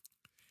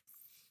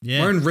 Yeah,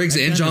 Martin Riggs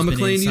that and gun John has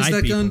been McClane used inside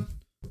that people. gun.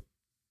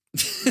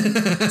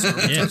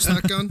 Yeah. Touch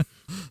that gun.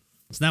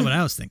 It's not what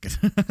I was thinking.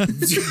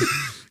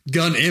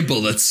 Gun and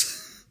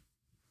bullets.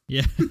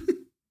 Yeah,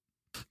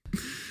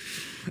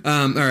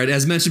 All right,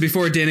 as mentioned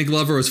before, Danny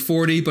Glover was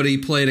 40, but he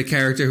played a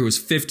character who was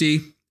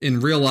 50. In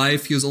real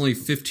life, he was only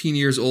 15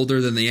 years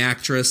older than the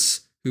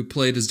actress who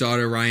played his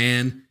daughter,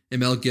 Ryan, and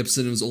Mel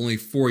Gibson was only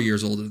 4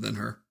 years older than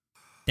her.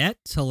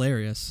 that's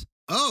hilarious.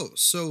 Oh,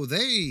 so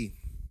they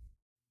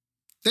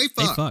They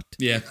fucked. fucked.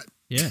 Yeah.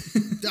 Yeah,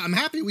 I'm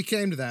happy we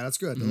came to that. That's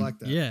good. I like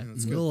that. yeah.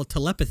 that's A good. little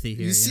telepathy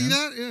here. You see know?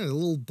 that? Yeah, a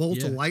little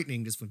bolt of Yeah.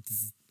 lightning just went.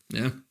 Zzz.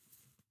 Yeah.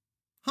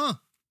 Huh.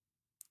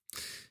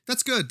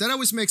 That's good. That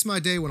always makes my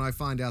day when I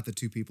find out that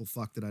two people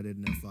fucked that I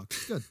didn't know fucked.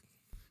 It's good.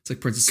 It's like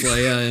Princess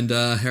Leia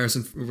and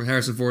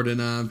Harrison Ford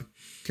and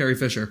Carrie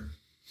Fisher.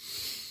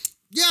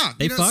 Yeah,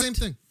 They same fucked?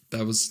 thing.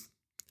 That was...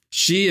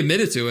 She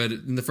admitted to it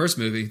in the first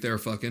movie. They were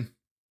fucking.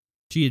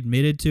 She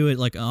admitted to it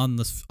like on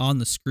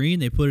the screen.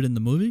 They put it in the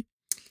movie.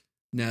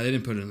 No, they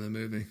didn't put it in the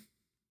movie.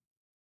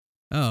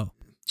 Oh,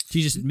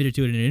 she just admitted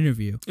to it in an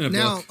interview. In a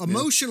Now, book. Yeah.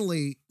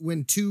 emotionally,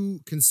 when two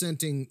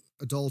consenting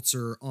adults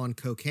are on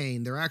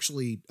cocaine, they're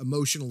actually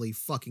emotionally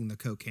fucking the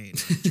cocaine.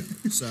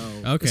 So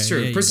Okay, It's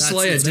true. yeah, Princess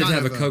That's- Leia it's did kind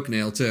have a of a- coke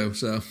nail too.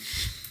 So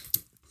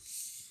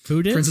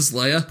Who did? Princess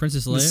Leia.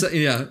 Princess Leia?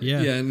 Yeah,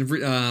 Yeah. yeah, and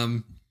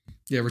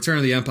Return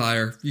of the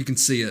Empire. You can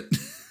see it.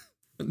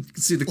 You can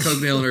see the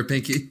coke nail in her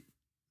pinky.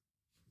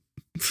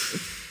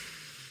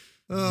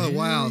 Oh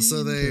wow!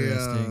 So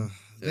Interesting.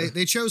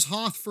 they chose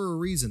Hoth for a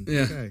reason.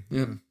 Yeah. Okay.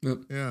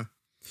 Yep.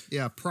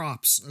 Yeah.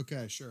 Props.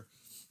 Okay. Sure.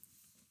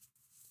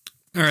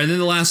 All right, and then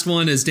the last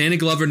one is Danny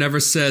Glover never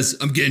says,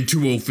 "I'm getting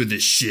too old for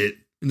this shit."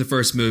 in the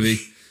first movie.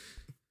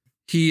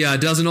 He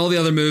does in all the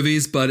other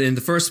movies, but in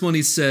the first one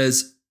he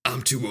says,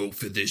 "I'm too old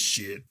for this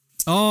shit."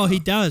 Oh, he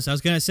does. I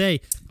was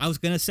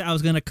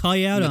gonna call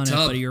you out on it,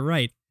 but you're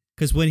right.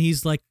 Because when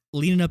he's like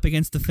leaning up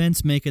against the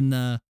fence, making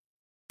the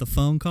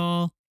phone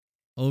call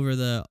over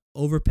the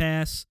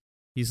overpass,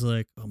 he's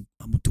like, "I'm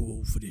too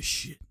old for this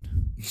shit."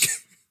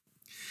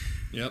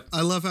 Yep.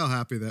 I love how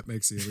happy that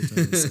makes you every time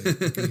you say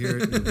it. I can hear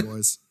it in your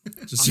voice.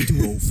 Just I'm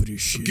too old for this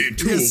shit. I'm getting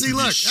too old see, for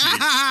look. this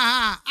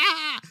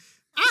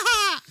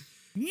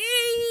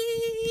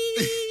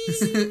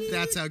shit.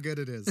 That's how good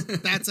it is.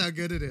 That's how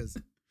good it is.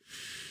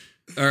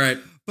 All right.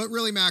 But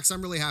really, Max,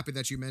 I'm really happy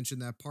that you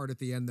mentioned that part at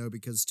the end, though,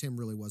 because Tim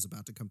really was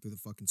about to come through the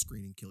fucking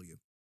screen and kill you.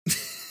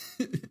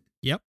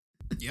 Yep.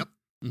 Yep.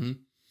 Mm-hmm.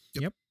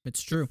 Yep.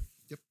 It's true.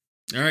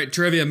 All right,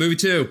 trivia, movie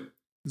 2.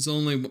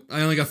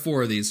 I only got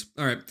 4 of these.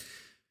 All right.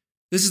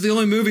 This is the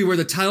only movie where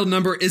the title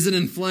number isn't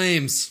in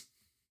flames.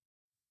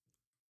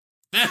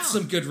 That's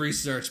some good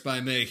research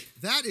by me.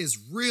 That is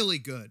really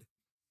good.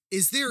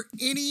 Is there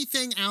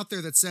anything out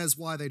there that says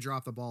why they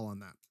dropped the ball on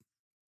that?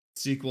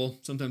 Sequel.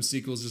 Sometimes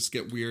sequels just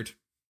get weird.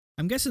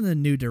 I'm guessing the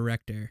new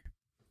director.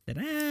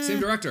 Same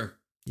director.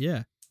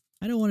 Yeah.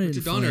 I don't want it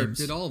Richard in Donner flames.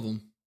 did all of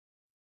them.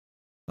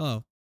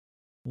 Oh.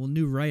 Well,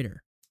 new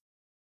writer.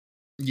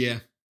 Yeah.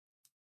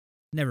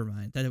 Never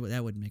mind. That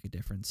wouldn't make a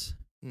difference.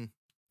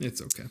 It's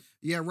okay.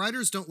 Yeah,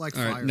 writers don't like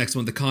All fire. right, next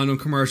one. The condom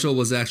commercial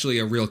was actually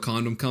a real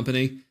condom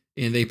company,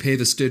 and they pay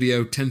the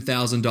studio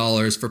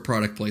 $10,000 for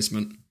product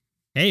placement.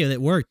 Hey,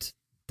 it worked.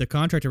 The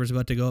contractor was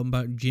about to go up and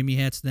buy Jimmy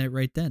hats and that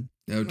right then.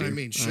 Oh, dear. I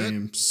mean, shit. I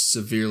am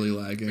severely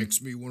lagging.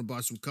 Makes me want to buy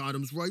some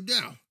condoms right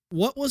now.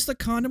 What was the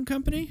condom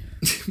company?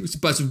 Let's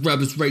buy some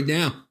rubbers right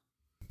now.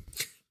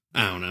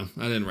 I don't know.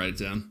 I didn't write it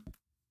down.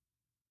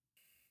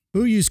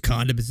 Who used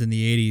condoms in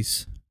the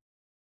 80s?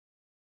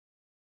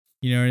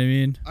 You know what I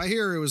mean? I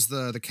hear it was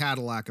the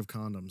Cadillac of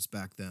condoms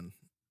back then.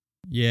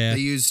 Yeah. They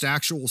used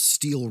actual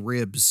steel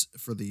ribs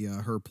for the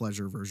Her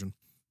Pleasure version.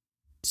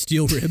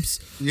 Steel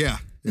ribs. Yeah.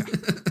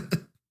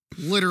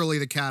 Literally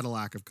the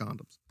Cadillac of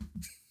condoms.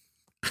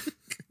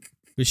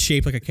 It was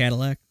shaped like a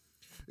Cadillac.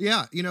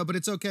 Yeah, but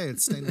it's okay.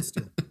 It's stainless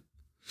steel.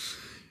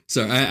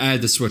 So I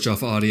had to switch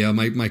off audio.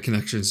 My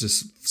connection is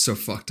just so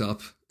fucked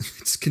up.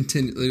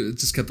 It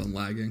just kept on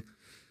lagging.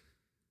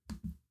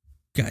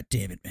 God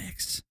damn it,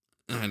 Max.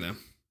 I know.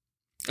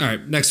 All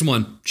right, next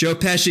one. Joe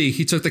Pesci,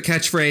 he took the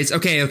catchphrase,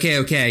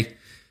 okay,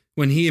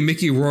 when he and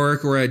Mickey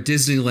Rourke were at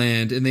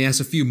Disneyland and they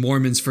asked a few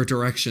Mormons for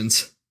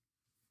directions.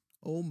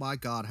 Oh my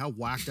God, how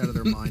whacked out of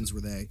their minds were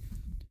they?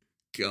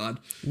 God.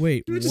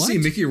 Wait, You what? to see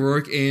Mickey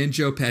Rourke and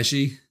Joe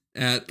Pesci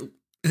at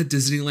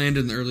Disneyland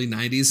in the early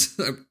 90s.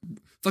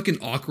 Fucking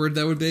awkward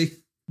that would be.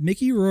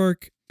 Mickey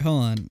Rourke,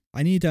 hold on.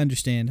 I need to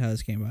understand how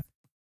this came about.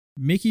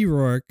 Mickey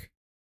Rourke,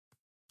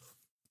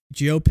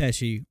 Joe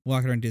Pesci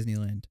walking around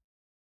Disneyland.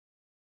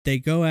 They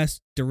go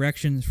ask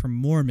directions from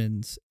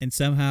Mormons, and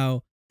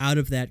somehow out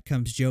of that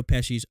comes Joe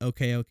Pesci's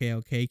okay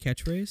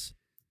catchphrase.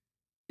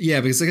 Yeah,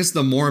 because I guess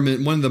one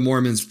of the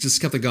Mormons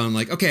just kept it going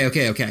like,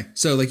 okay.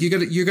 So like you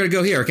gotta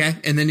go here, okay?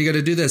 And then you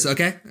gotta do this,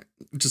 okay?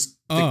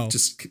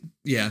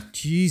 Yeah.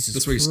 Jesus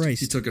That's where Christ.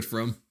 he took it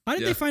from. How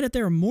did they find out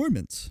they were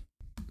Mormons?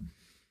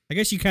 I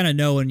guess you kind of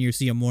know when you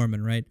see a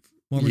Mormon, right?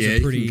 Mormons are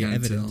pretty you can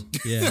evident.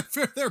 tell. Yeah.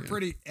 They're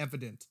pretty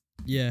evident.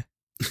 Yeah.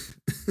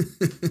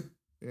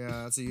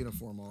 Yeah, that's a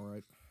uniform, all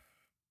right.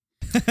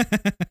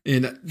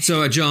 And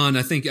so, John,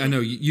 I know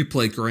you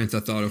played Grand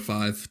Theft Auto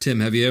 5. Tim,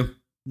 have you?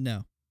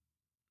 No.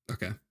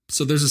 Okay.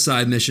 So there's a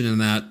side mission in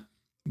that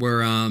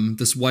where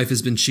this wife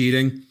has been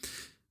cheating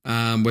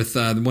with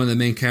one of the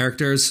main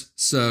characters.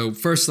 So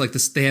first, like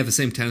they have the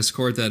same tennis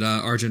court that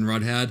Arjun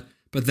Rudd had,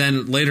 but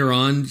then later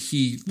on,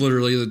 he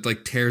literally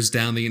like tears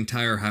down the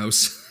entire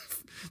house,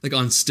 like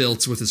on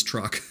stilts with his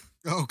truck.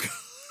 Oh God.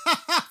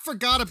 I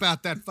forgot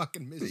about that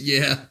fucking mission.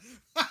 Yeah.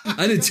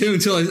 I did too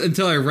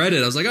until I read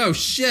it. I was like, oh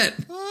shit.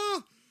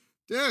 Oh,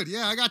 dude,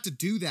 yeah, I got to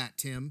do that,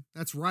 Tim.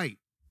 That's right.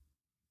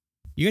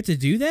 You got to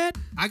do that?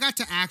 I got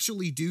to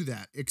actually do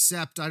that,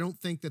 except I don't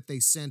think that they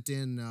sent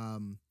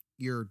in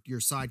your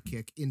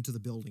sidekick into the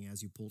building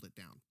as you pulled it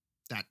down.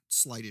 That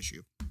slight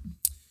issue.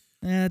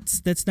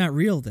 That's not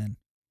real then.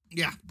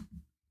 Yeah.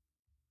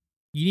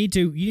 You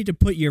need to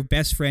put your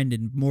best friend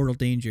in mortal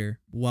danger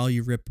while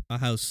you rip a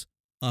house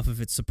off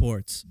of its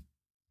supports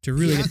to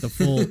really get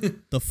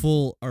the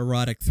full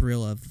erotic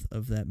thrill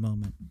of that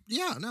moment.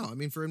 Yeah, no, I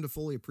mean for him to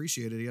fully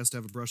appreciate it, he has to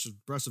have a brush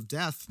of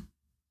death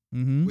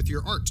Mm-hmm. with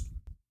your art.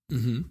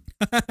 Mm-hmm.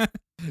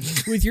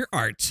 With your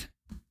art.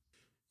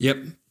 Yep.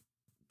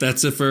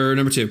 That's it for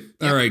number 2.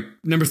 Yep. All right.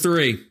 Number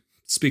 3.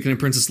 Speaking of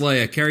Princess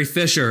Leia, Carrie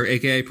Fisher,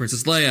 a.k.a.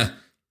 Princess Leia.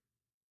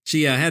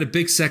 She had a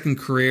big second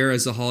career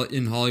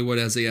in Hollywood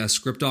as a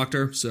script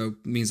doctor. So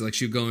it means like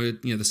she would go in,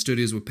 the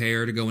studios would pay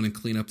her to go in and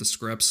clean up the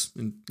scripts.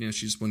 And,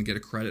 she just wouldn't get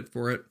a credit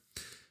for it.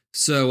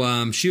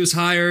 So she was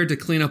hired to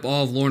clean up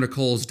all of Lorna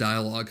Cole's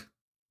dialogue.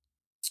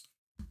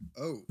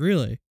 Oh.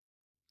 Really?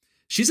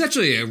 She's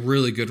actually a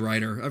really good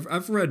writer.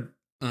 I've read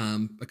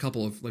a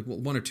couple of, like,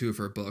 one or two of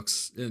her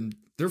books, and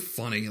they're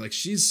funny. Like,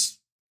 she was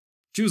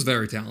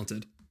very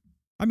talented.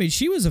 I mean,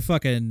 she was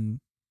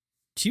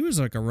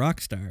like a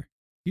rock star.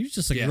 She was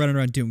just like Yeah. running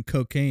around doing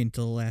cocaine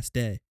till the last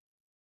day.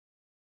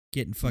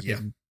 Getting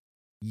fucking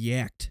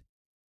yacked.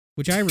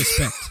 Which I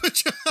respect.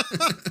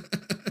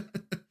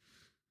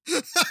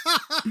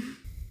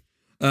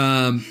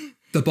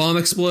 The bomb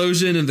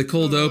explosion and the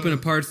cold open in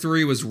part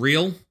 3 was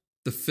real.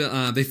 They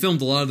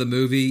filmed a lot of the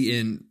movie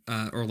in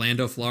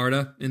Orlando,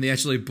 Florida, and they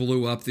actually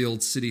blew up the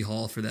old city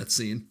hall for that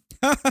scene.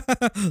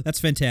 That's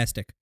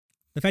fantastic.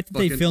 The fact that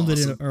they Fucking filmed it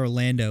awesome. in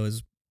Orlando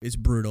is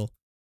brutal.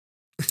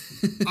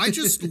 I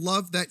just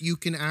love that you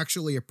can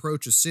actually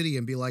approach a city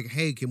and be like,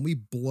 hey, can we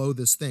blow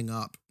this thing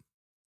up?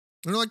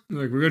 And they're like,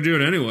 Like, we're gonna do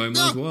it anyway.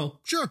 Might as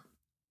well. sure.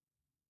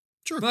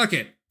 Fuck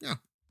it. Yeah.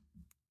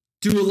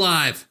 Do it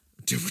live.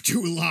 Do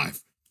it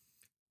live.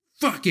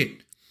 Fuck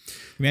it.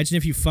 Imagine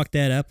if you fucked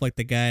that up like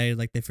the guy,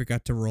 like they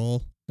forgot to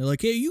roll. They're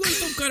like, hey, you guys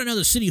don't got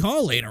another city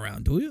hall laying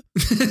around, do you?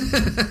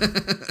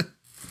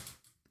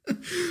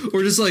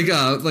 Or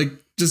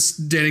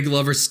just Danny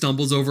Glover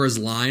stumbles over his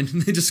line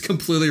and they just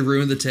completely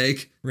ruin the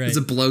take Right. as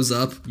it blows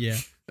up. Yeah.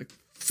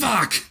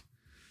 Fuck.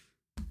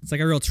 It's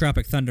like a real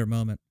Tropic Thunder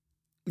moment.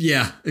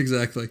 Yeah,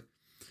 exactly.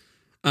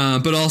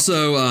 But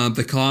also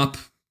the cop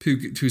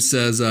who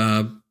says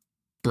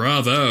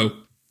bravo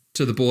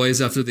to the boys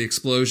after the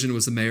explosion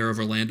was the mayor of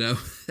Orlando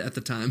at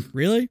the time.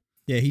 Really?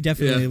 Yeah, he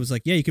definitely Yeah. was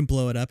like, yeah, you can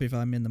blow it up if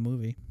I'm in the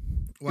movie.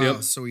 Wow.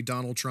 Yep. So he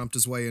Donald Trumped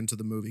his way into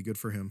the movie. Good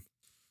for him.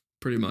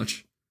 Pretty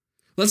much.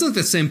 Well, that's like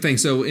the same thing.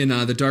 So in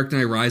The Dark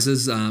Knight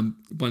Rises,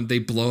 when they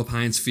blow up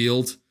Heinz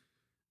Field,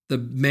 the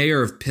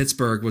mayor of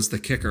Pittsburgh was the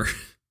kicker.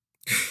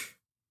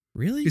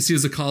 Really? Because he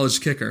was a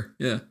college kicker.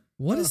 Yeah.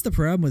 What is the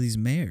problem with these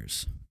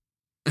mayors?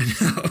 I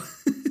know.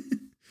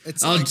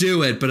 It's I'll like,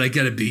 do it, but I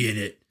gotta be in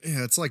it.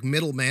 yeah, it's like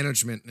middle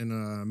management in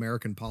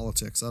American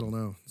politics. I don't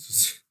know. It's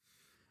just-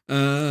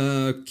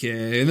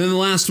 Okay. And then the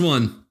last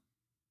one.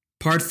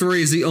 Part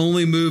 3 is the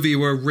only movie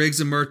where Riggs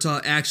and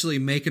Murtaugh actually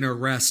make an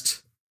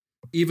arrest,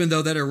 even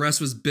though that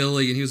arrest was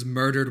Billy and he was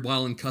murdered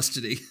while in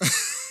custody.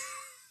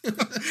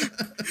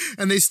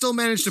 and they still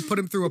managed to put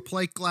him through a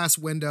plate glass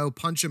window,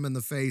 punch him in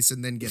the face,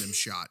 and then get him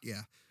shot.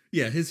 Yeah.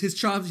 Yeah, his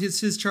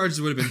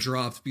charges would have been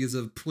dropped because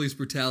of police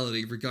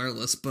brutality,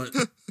 regardless. But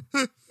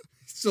he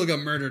still got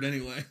murdered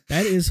anyway.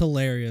 That is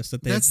hilarious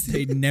that That's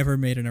they never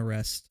made an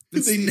arrest.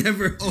 They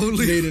never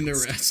only- made an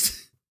arrest.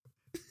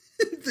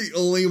 The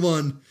only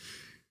one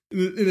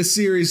in a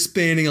series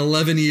spanning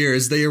 11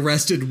 years, they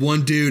arrested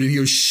one dude and he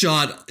was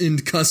shot in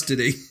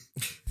custody.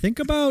 Think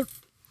about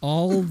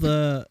all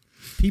the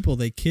people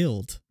they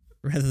killed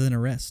rather than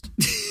arrest.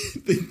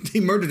 They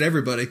murdered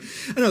everybody.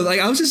 I know. Like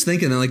I was just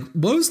thinking, like,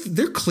 what was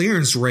their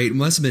clearance rate?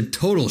 Must have been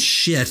total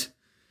shit.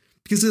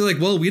 Because they're like,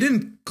 well, we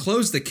didn't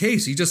close the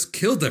case. He just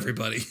killed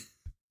everybody.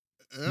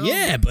 Well,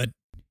 Yeah, but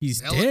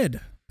he's Hell-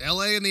 dead.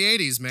 L.A. in the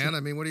 80s, man. I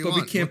mean, what do you But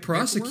want? we can't Want paperwork?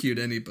 prosecute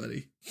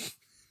anybody.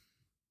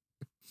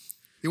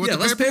 You want Yeah,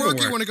 the less paperwork,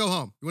 paperwork. you want to go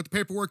home. You want the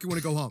paperwork, you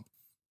want to go home.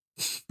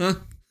 Huh?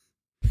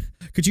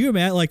 Could you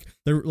imagine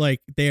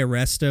they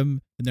arrest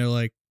him and they're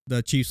like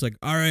the chief's like,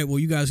 all right, well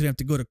you guys are gonna have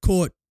to go to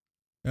court,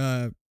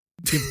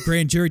 give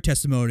grand jury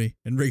testimony,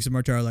 and Riggs and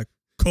Murtaugh are like,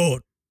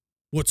 court?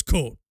 What's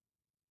court?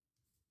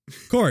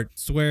 Court.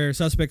 It's where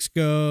suspects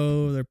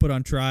go. They're put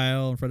on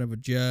trial in front of a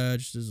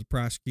judge. There's a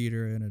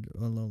prosecutor and a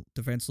little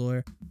defense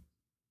lawyer.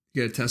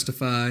 You gotta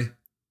testify.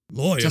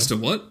 Lawyer. Test a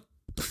what?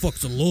 What the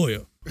fuck's a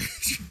lawyer?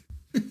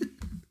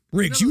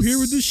 Riggs, You you know, here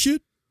with this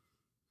shit?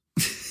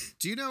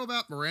 Do you know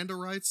about Miranda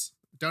rights?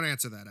 Don't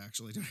answer that,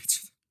 actually. Don't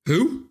answer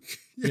Who?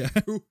 Yeah.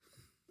 that.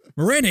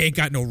 Miranda ain't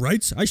got no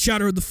rights. I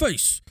shot her in the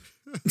face.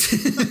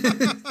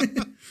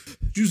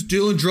 She was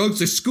dealing drugs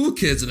to school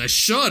kids and I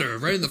shot her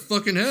right in the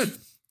fucking head.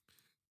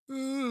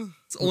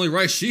 It's the only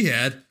right she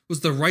had was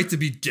the right to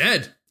be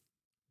dead.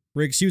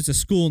 Riggs, she was a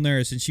school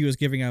nurse and she was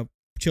giving out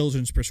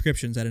children's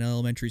prescriptions at an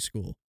elementary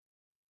school.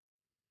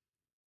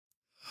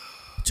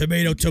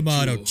 Tomato,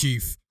 tomato, Cool.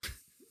 chief.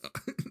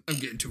 I'm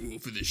getting too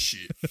old for this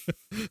shit.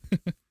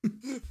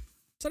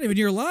 It's not even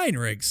your line,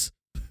 Riggs.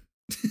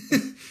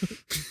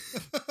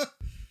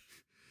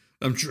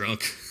 I'm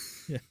drunk.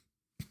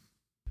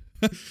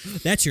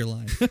 That's your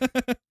line.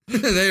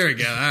 There we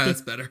go. Ah,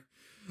 that's better.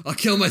 I'll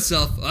kill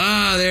myself.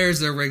 Ah, there's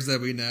the Riggs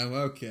that we know.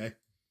 Okay.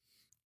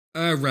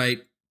 All right.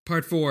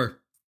 Part 4.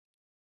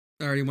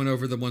 I already went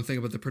over the one thing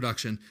about the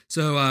production.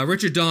 So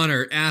Richard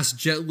Donner asked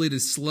Jet Li to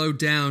slow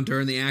down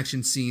during the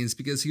action scenes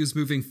because he was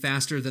moving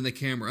faster than the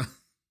camera.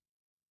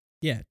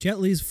 Yeah, Jet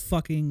Li's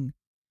fucking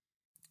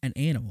an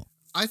animal.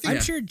 I think.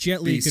 I'm sure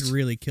Jet Li Beast. could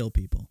really kill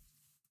people.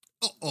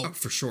 Oh,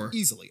 for sure.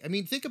 Easily. I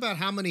mean, think about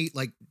how many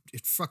like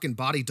fucking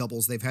body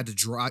doubles they've had to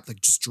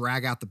just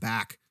drag out the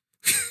back,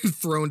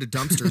 throw into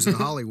dumpsters in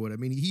Hollywood. I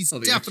mean, he's Oh,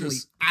 the definitely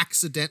extras.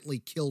 accidentally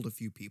killed a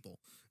few people,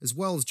 as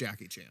well as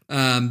Jackie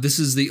Chan. This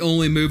is the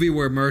only movie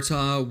where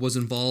Murtaugh was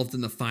involved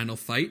in the final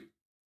fight.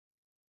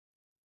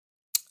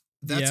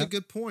 That's Yeah. a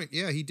good point.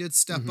 Yeah, he did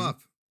step Mhm.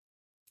 up.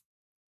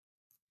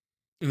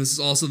 And this is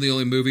also the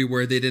only movie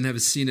where they didn't have a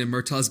scene in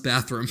Murtaugh's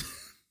bathroom.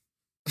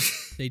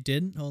 They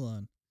didn't? Hold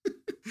on.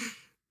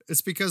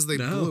 It's because they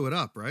No. blew it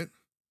up, right?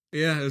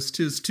 Yeah, it was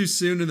too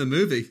soon in the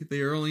movie.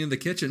 They were only in the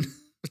kitchen.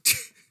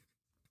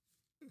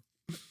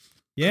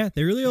 Yeah,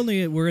 they really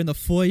only were in the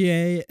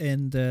foyer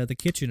and the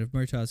kitchen of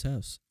Murtaugh's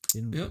house.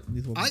 In Yep.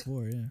 Lethal Weapon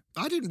 4, yeah.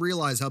 I didn't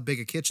realize how big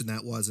a kitchen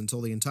that was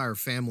until the entire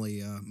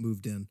family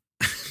moved in.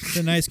 It's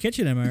a nice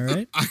kitchen, am I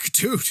right?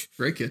 Dude,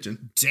 Great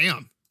kitchen.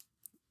 damn.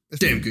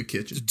 Damn good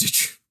kitchen. Did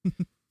you?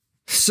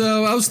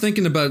 So I was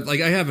thinking about,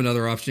 like, I have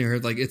another option here.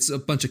 Like, it's a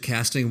bunch of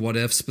casting what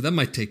ifs, but that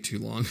might take too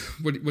long.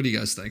 What do you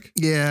guys think?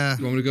 Yeah.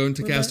 You want me to go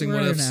into casting we're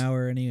what at ifs? an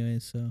hour anyway,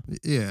 so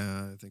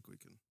Yeah, I think we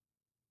can.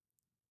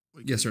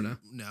 Yes or no?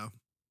 No.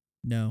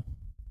 no.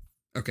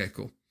 Okay,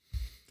 cool.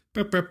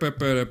 All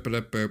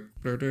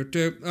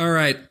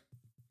right.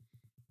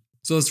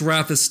 So let's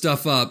wrap this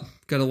stuff up.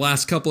 Got a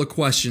last couple of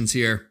questions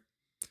here.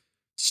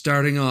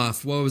 Starting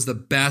off, what was the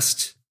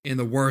best and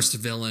the worst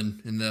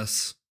villain in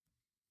this?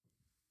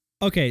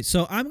 Okay,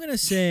 so I'm gonna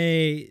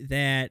say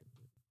that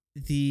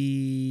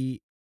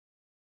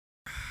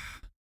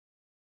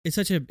it's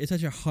such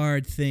a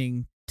hard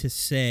thing to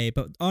say,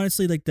 but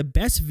honestly, like the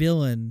best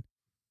villain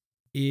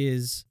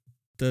is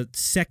the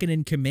second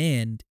in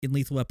command in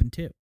Lethal Weapon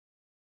 2.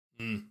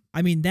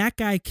 I mean, that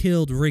guy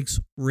killed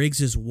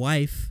Riggs's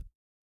wife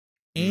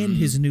and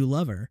his new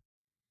lover,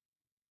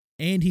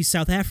 and he's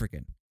South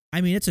African.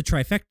 I mean, it's a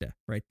trifecta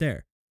right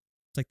there.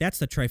 It's like that's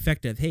the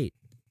trifecta of hate.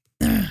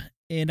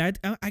 And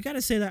I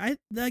gotta say that I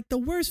like the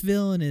worst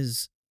villain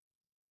is.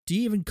 Do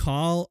you even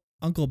call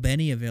Uncle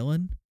Benny a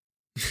villain?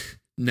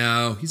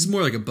 No, he's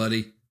more like a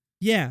buddy.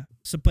 Yeah.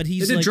 So, but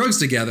he's They did like, drugs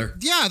together.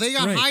 Yeah, they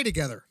got Right. high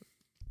together.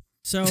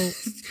 So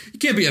You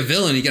can't be a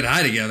villain. You got to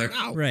hide together.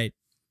 Ow. right.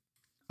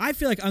 I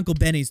feel like Uncle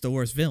Benny's the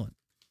worst villain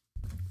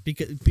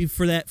because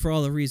for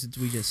all the reasons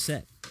we just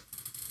said.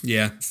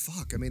 Yeah.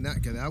 Fuck, I mean,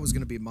 that was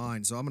going to be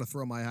mine, so I'm going to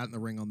throw my hat in the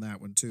ring on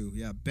that one, too.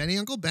 Yeah,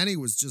 Uncle Benny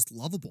was just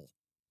lovable.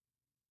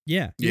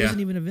 Yeah. He Yeah.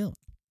 wasn't even a villain.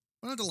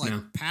 I wanted to, like,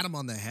 No. pat him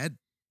on the head.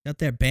 Out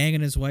there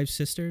banging his wife's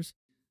sisters.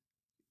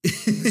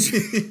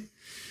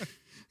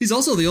 He's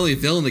also the only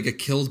villain that got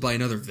killed by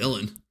another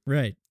villain.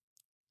 Right.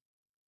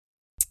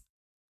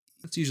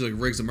 That's usually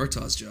Riggs and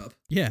Murtaugh's job.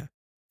 Yeah.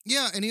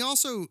 Yeah, and he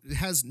also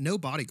has no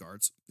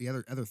bodyguards. The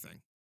other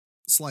thing,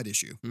 slight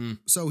issue. Mm.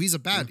 So he's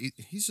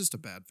he's just a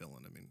bad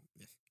villain. I mean,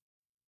 yeah.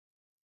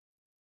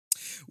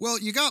 Well,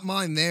 you got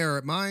mine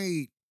there.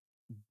 My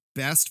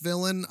best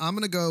villain, I'm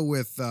gonna go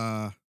with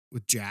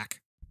Jack.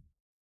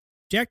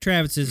 Jack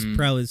Travis is Mm.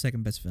 probably the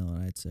second best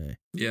villain, I'd say.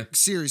 Yeah.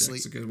 Seriously,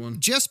 That's a good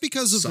one. just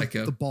because of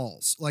Psycho. the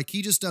balls. Like,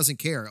 he just doesn't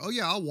care. Oh,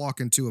 yeah, I'll walk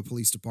into a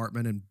police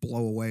department and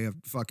blow away a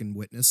fucking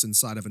witness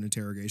inside of an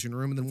interrogation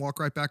room and then walk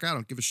right back out. I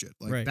don't give a shit.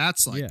 Like, Right.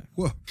 that's like, Yeah.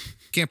 whoa,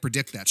 can't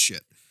predict that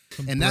shit.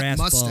 Some And that brass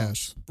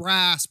mustache, balls.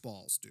 brass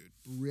balls, dude.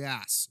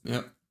 Brass.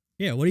 Yep.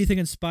 Yeah, what do you think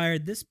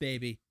inspired this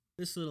baby?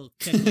 This little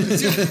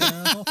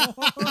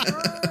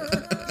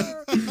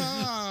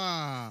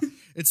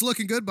It's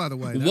looking good, by the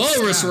way. That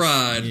Walrus stash.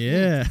 ride.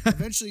 Yeah.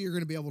 Eventually, you're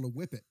going to be able to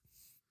whip it.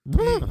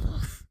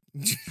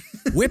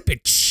 Whip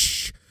it.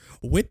 Shh.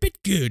 Whip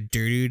it good.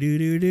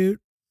 Do-do-do-do-do.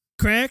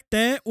 Crack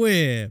that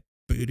whip.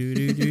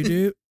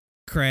 Do-do-do-do-do.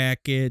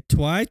 Crack it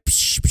twice.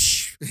 Psh,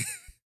 psh.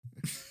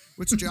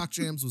 Which Jock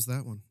Jams was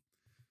that one?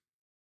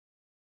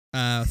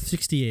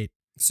 68.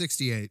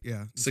 68,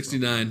 yeah.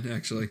 69,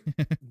 actually.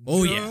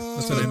 Oh, yeah.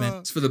 That's what I meant.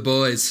 It's for the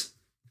boys.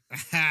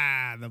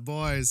 Ah, the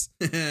boys.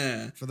 All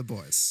For the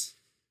boys.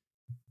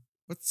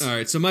 What's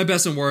right. So my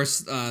best and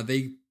worst,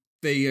 they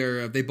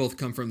both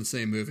come from the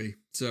same movie.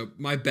 So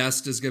my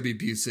best is gonna be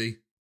Busey.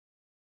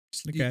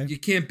 Okay. You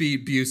can't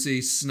beat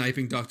Busey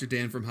sniping Dr.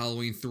 Dan from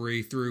Halloween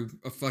 3 through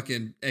a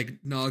fucking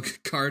eggnog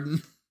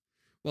garden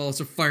while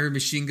also firing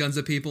machine guns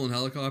at people in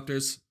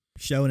helicopters.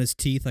 Showing his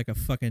teeth like a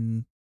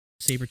fucking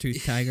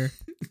saber-toothed tiger.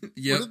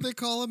 Yep. What did they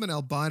call him? An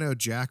albino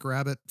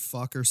jackrabbit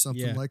fuck or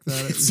something Yeah. like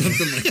that?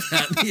 Something like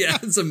that. Yeah,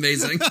 it's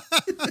amazing.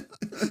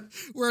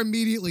 Where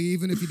immediately,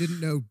 even if you didn't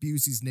know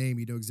Busey's name,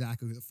 you know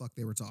exactly who the fuck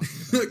they were talking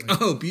about. Like,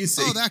 Like, oh,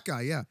 Busey. oh, that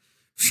guy, yeah.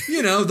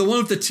 You know, the one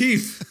with the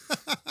teeth.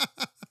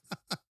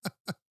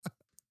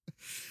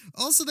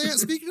 Also,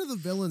 speaking of the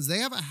villains, they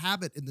have a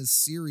habit in this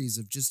series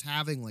of just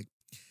having like,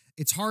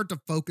 it's hard to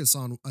focus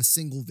on a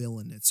single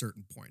villain at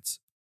certain points.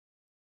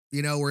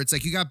 You know, where it's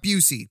like you got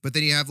Busey, but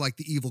then you have like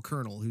the evil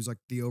colonel who's like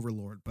the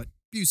overlord, but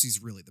Busey's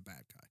really the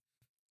bad guy.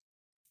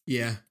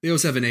 Yeah, they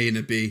always have an A and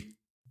a B.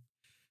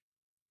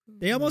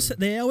 They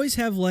always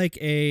have like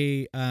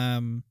a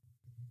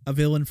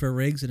villain for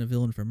Riggs and a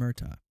villain for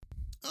Murtaugh.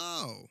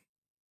 Oh,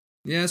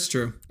 Yeah, it's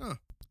true.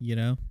 You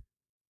know?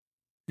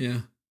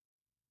 Yeah.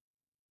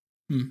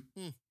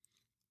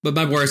 But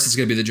my worst is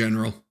going to be the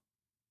general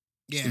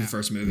yeah. in the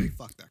first movie.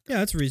 Fuck that guy. Yeah,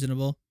 that's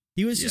reasonable.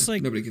 He was Yeah, just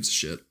like, nobody gives a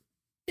shit.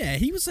 yeah,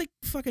 he was like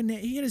fucking,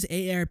 he had his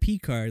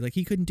AARP card. Like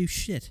he couldn't do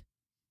shit.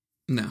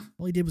 No.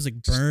 All he did was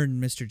like burn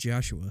Mr.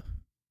 Joshua,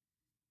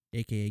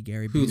 aka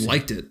Gary Who Busey.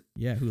 liked it?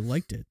 Yeah, who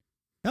liked it.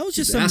 That was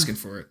Just just asking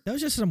for it. That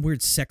was just some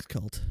weird sex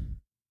cult.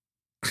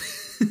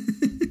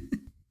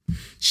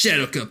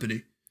 Shadow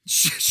Company.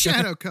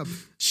 Shadow Cup.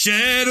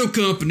 Shadow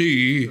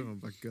Company. Oh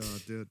my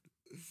god, dude.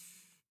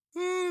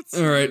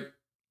 All right.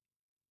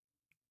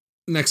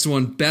 Next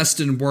one, best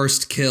and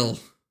worst kill.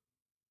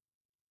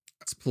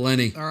 It's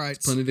plenty. All right.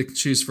 It's plenty to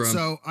choose from.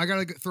 So I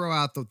gotta throw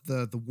out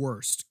the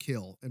worst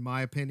kill, in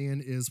my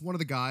opinion, is one of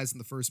the guys in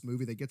the first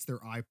movie that gets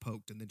their eye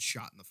poked and then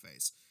shot in the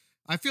face.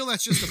 I feel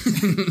that's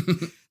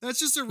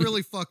just a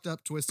really fucked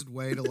up, twisted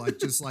way to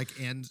just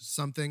end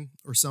something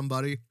or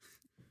somebody.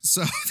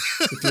 So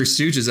the Three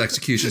Stooges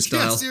execution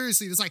style. Yeah,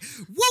 seriously, it's like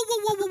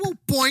whoa,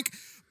 boink,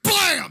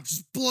 bam,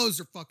 just blows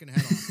their fucking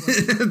head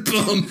off.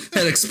 Boom,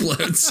 head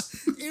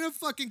explodes. In a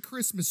fucking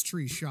Christmas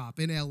tree shop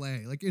in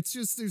LA. Like, it's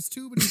just, there's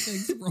too many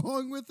things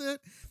wrong with it.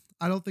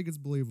 I don't think it's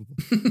believable.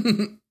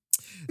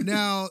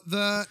 Now,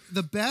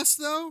 the best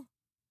though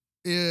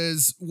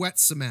is wet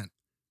cement.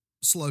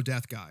 Slow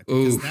death guy.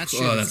 Ooh, that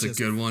shit that's is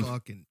a good one.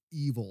 Fucking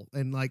evil.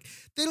 And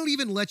they don't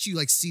even let you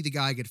see the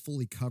guy get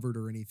fully covered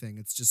or anything.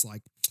 It's just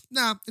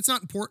nah, it's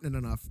not important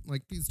enough.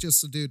 He's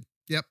just a dude.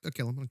 Yep, I'll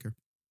kill him. I don't care.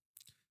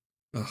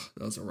 Oh,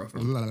 that was a rough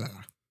one.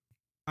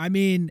 I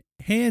mean,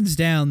 hands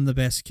down, the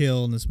best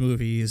kill in this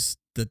movie is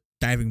the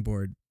diving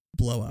board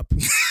blow up.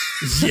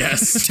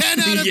 Yes. 10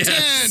 out of 10.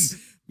 Yeah.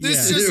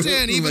 This just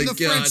in. Oh Even my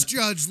the God. French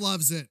judge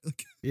loves it.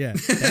 Yeah,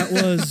 that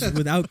was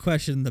without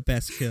question the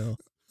best kill.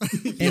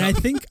 And I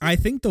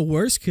think the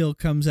worst kill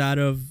comes out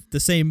of the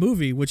same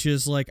movie, which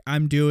is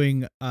I'm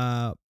doing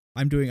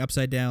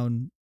upside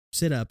down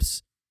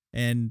sit-ups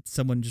and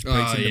someone just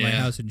breaks into my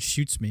house and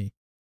shoots me.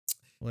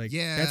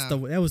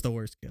 That was the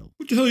worst kill.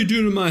 What the hell are you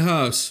doing in my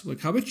house?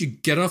 How about you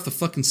get off the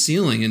fucking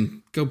ceiling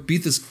and go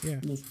beat this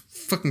little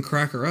fucking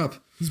cracker up?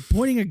 He's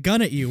pointing a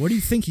gun at you. What do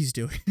you think he's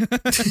doing?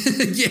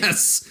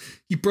 Yes.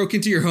 He broke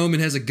into your home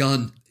and has a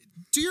gun.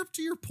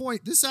 To your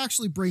point, this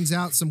actually brings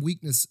out some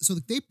weakness. So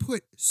they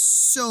put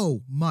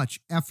so much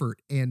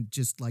effort and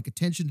just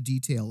attention to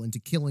detail into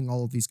killing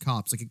all of these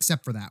cops,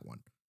 except for that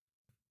one.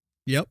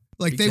 Yep.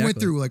 They went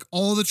through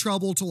all the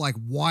trouble to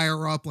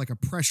wire up a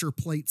pressure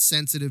plate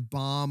sensitive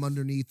bomb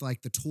underneath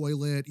the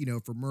toilet,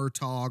 for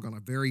Murtaugh on a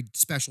very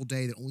special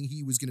day that only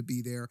he was going to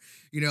be there.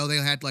 They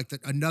had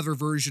another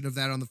version of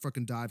that on the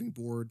fucking diving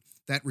board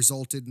that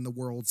resulted in the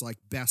world's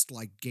best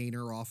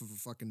gainer off of a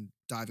fucking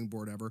diving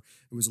board ever.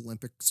 It was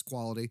Olympics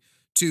quality,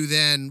 to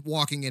then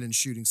walking in and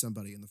shooting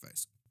somebody in the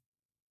face.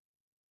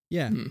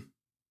 Yeah.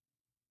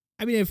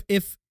 I mean,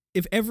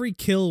 if every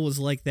kill was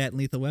like that in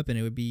Lethal Weapon,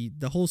 it would be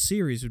the whole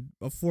series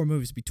of 4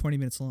 movies would be 20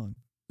 minutes long.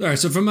 All right,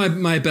 so for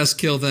my best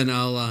kill, then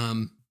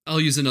I'll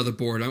use another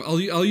board.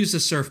 I'll use a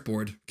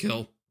surfboard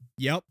kill.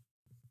 Yep.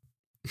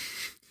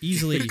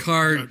 Easily. A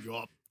car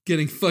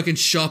getting fucking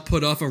shot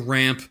put off a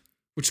ramp,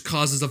 which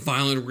causes a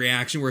violent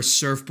reaction where a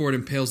surfboard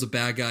impales a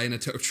bad guy in a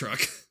tow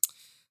truck.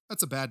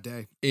 That's a bad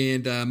day.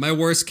 And my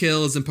worst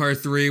kill is in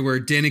part 3 where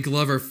Danny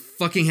Glover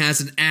fucking has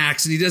an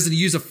axe and he doesn't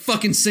use a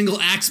fucking single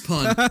axe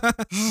pun.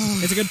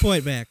 It's a good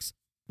point, Max.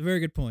 A very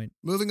good point.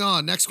 Moving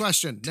on. Next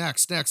question.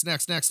 Next. Love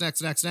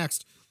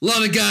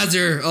and gods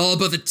are all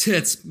about the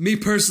tits. Me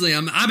personally,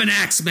 I'm an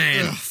axe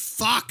man. Ugh,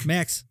 fuck.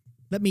 Max,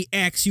 let me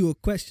ask you a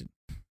question.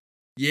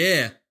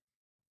 Yeah.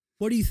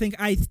 What do you think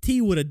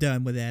Ice-T would have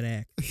done with that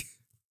axe?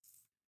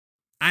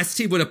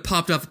 Ice-T would have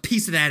popped off a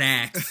piece of that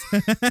axe.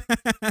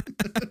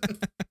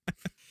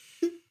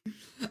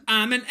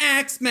 I'm an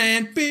axe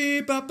man.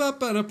 Beep, bop, bop,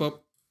 bop,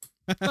 bop.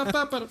 Bop,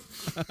 bop, bop.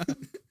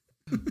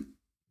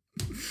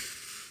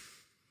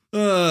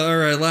 All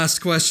right, last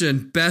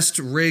question. Best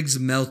Riggs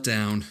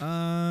meltdown.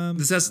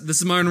 This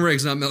is Martin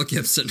Riggs, not Mel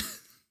Gibson.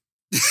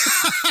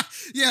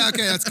 Yeah,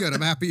 okay, that's good.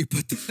 I'm happy you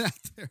put that out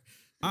there.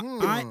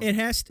 It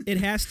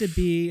has to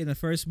be in the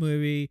first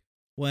movie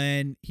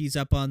when he's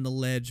up on the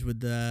ledge with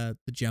the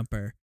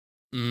jumper.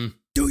 Mm.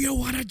 Do you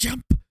want to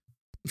jump?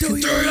 Do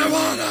you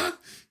wanna?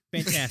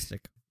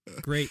 Fantastic.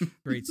 Great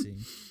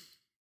scene.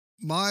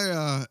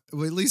 My at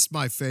least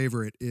my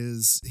favorite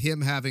is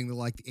him having the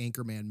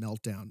Anchorman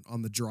meltdown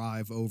on the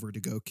drive over to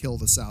go kill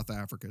the South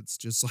Africans.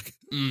 Just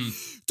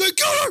they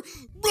got her!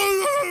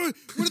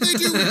 What do they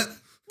do? Run!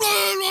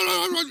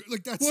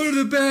 That's What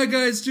do the bad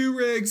guys do,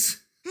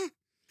 Riggs?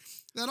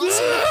 That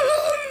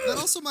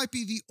also might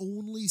be the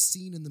only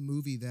scene in the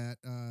movie that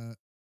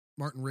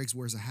Martin Riggs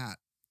wears a hat.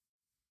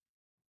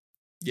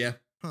 Yeah.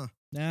 Huh.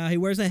 Nah, he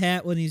wears a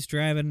hat when he's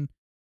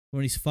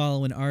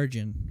following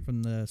Arjun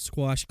from the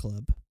squash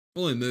club.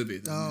 Only movie,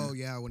 though. Oh,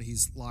 yeah, when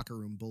he's locker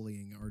room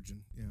bullying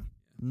Arjun. Yeah.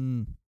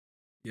 Mm.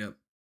 Yep.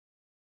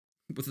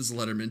 With his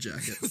Letterman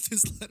jacket. With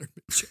his Letterman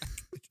jacket.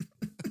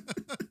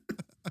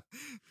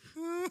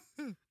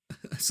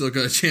 I still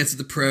got a chance at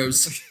the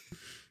pros.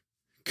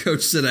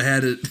 Coach said I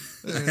had it.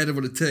 I had it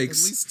what it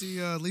takes. At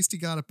least he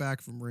got it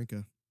back from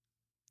Rinka.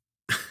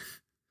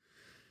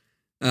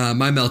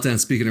 My meltdown,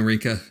 speaking of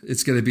Rinka,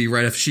 it's going to be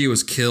right after she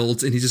was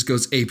killed, and he just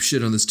goes ape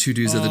shit on those 2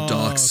 dudes at the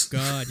docks. Oh,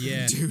 God,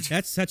 yeah. Dude.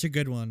 That's such a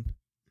good one.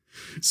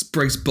 Just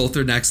breaks both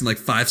their necks in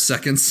 5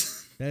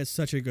 seconds. That is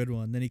such a good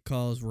one. Then he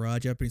calls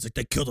Raj up, and he's like,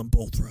 they killed them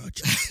both,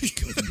 Raj. They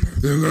killed them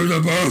both. They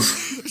killed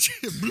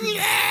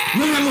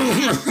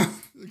them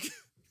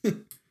both.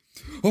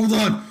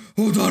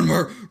 Hold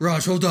on,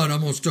 Raj, hold on.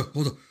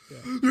 Hold on.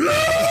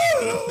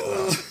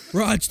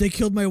 Raj, they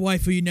killed my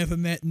wife who you never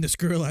met, and this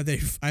girl I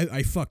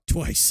fucked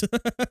twice.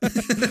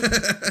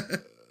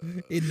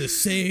 In the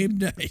same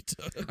night.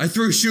 I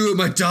threw a shoe at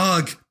my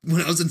dog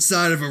when I was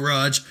inside of her,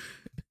 Raj.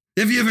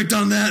 Have you ever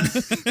done that?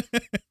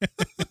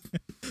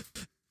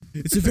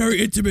 It's a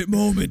very intimate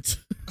moment.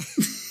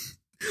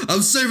 I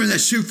was saving that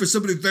shoe for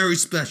somebody very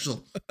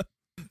special.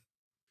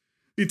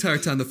 The entire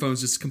time the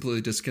phone's just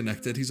completely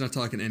disconnected. He's not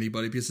talking to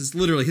anybody because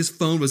his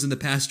phone was in the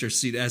passenger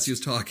seat as he was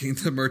talking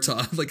to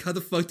Murtaugh. Like, how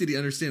the fuck did he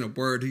understand a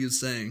word he was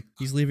saying?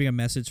 He's leaving a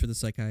message for the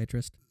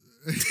psychiatrist.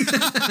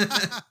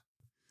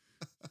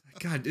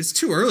 God, it's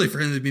too early for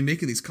him to be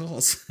making these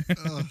calls.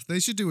 They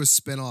should do a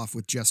spinoff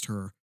with just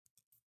her.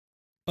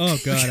 Oh,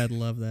 God, I'd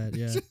love that,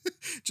 yeah.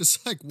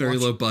 Just like Very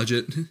low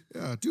budget.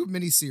 Yeah, do a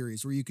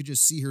miniseries where you could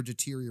just see her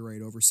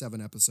deteriorate over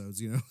 7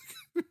 episodes, you know?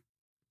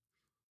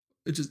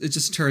 It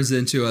just turns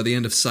into the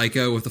end of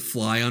Psycho with a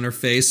fly on her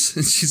face,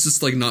 and she's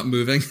just like not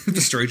moving, with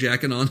a stray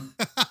jacket on.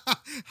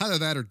 Either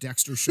that or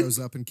Dexter shows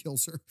up and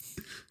kills her.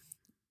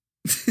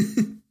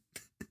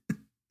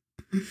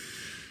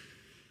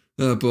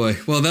 Oh boy!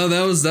 Well,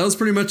 that was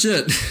pretty much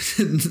it.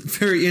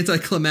 Very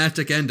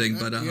anticlimactic ending,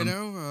 but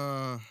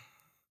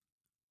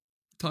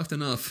talked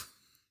enough.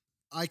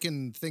 I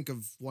can think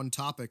of one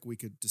topic we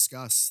could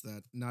discuss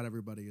that not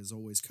everybody is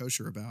always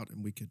kosher about,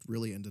 and we could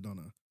really end it on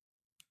a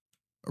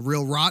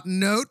real rotten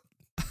note.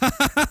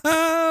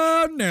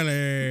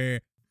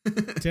 Nelly.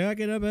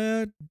 Talking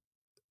about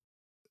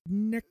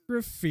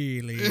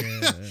necrophilia.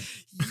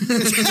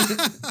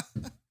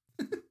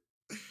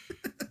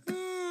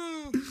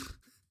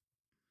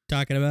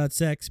 Talking about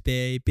sex,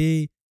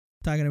 baby.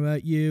 Talking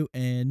about you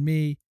and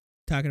me.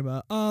 Talking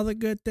about all the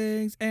good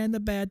things and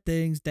the bad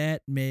things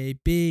that may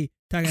be.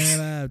 Talking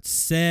about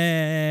sex,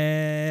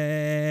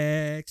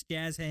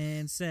 jazz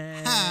hand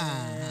sex.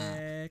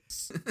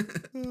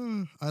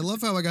 I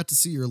love how I got to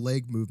see your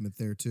leg movement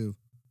there too.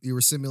 You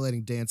were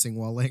simulating dancing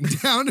while laying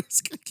down.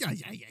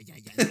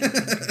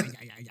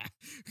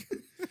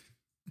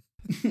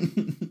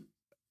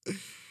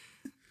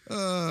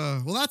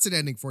 Well, that's an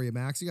ending for you,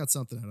 Max. You got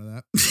something out of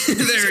that.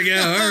 There we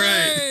go. All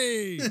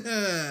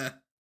right.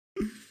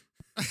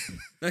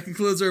 That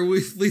concludes our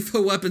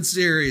Lethal Weapon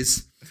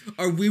series.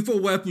 Our Lethal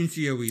Weapon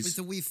series. It's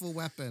a lethal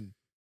weapon.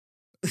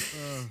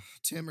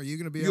 Tim, are you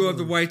going to be You have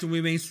the right to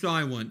remain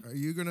silent. Are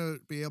you going to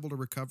be able to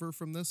recover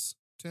from this,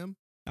 Tim?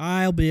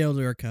 I'll be able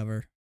to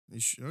recover.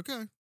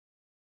 Okay.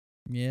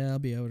 Yeah, I'll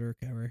be able to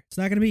recover. It's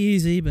not going to be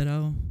easy, but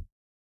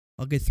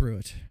I'll get through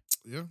it.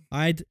 Yeah.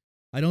 I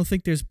don't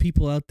think there's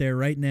people out there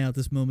right now at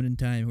this moment in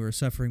time who are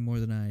suffering more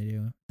than I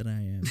am.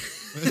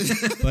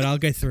 But I'll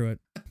get through it.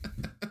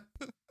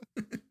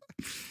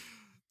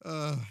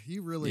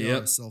 You really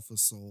are a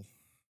selfless soul.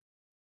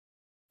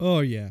 Oh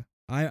yeah.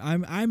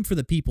 I'm for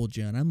the people,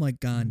 John. I'm like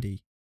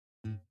Gandhi.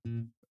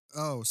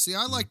 Oh, see,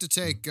 I like to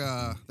take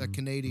that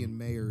Canadian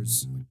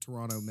mayor's, like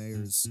Toronto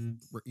mayor's,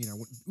 you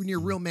know, when you're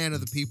a real man of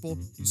the people,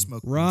 you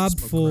smoke. Rob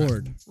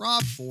Ford. Crack.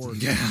 Rob Ford.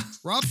 Yeah.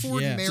 Rob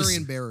Ford and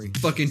Marion Barry.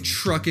 Fucking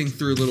trucking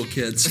through little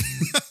kids.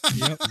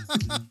 Yep.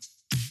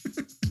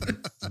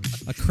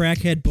 A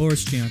crackhead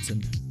Boris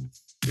Johnson.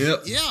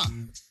 Yep. Yeah.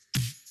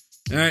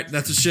 All right,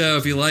 that's the show.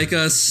 If you like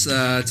us,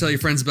 tell your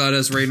friends about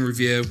us, rate and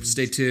review.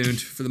 Stay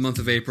tuned for the month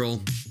of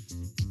April.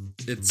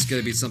 It's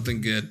going to be something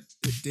good.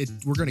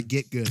 We're going to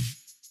get good.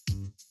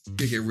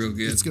 Gonna get real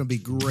good. It's going to be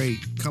great.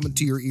 Coming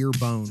to your ear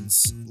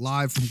bones.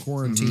 Live from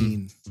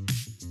quarantine.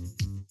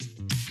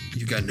 Mm-hmm.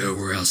 You got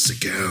nowhere else to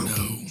go.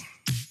 No.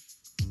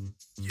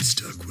 You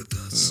stuck with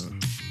us.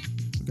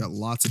 We've got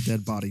lots of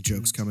dead body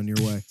jokes coming your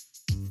way.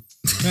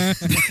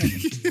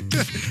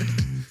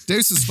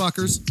 Deuces,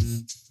 fuckers.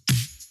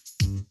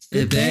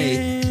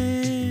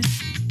 Goodbye.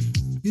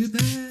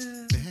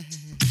 Goodbye.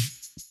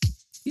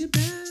 Goodbye.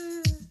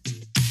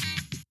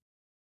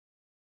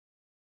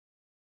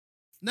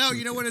 No,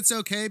 you know what? It's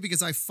okay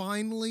because I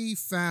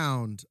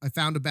found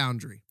a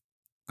boundary.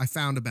 I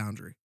found a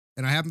boundary.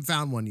 And I haven't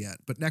found one yet,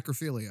 but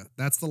necrophilia,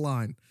 that's the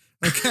line.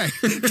 Okay.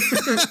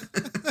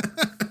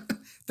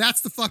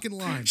 That's the fucking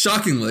line.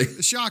 Shockingly.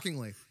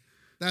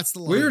 That's the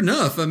line. Weird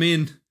enough. I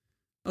mean,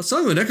 I was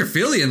talking about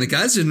necrophilia and the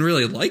guys didn't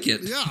really like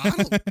it. Yeah, I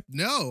don't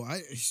know.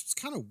 It's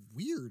kind of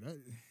weird.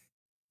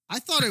 I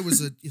thought it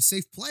was a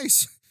safe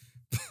place,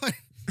 but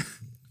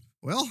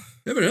well,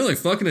 evidently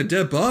fucking a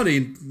dead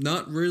body,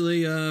 not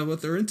really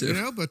what they're into. You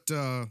know, but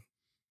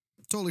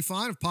totally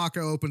fine if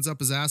Paco opens up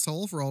his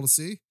asshole for all to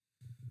see.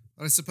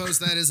 I suppose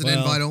that is an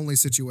invite-only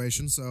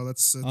situation, so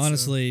that's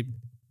honestly,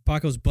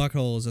 Paco's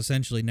butthole is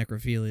essentially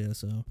necrophilia,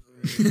 so.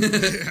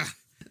 Yeah.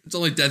 It's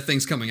only dead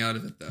things coming out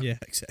of it, though. Yeah,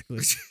 exactly.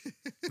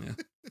 Yeah.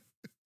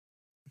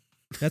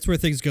 That's where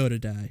things go to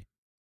die.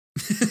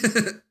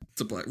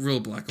 It's a real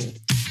black hole.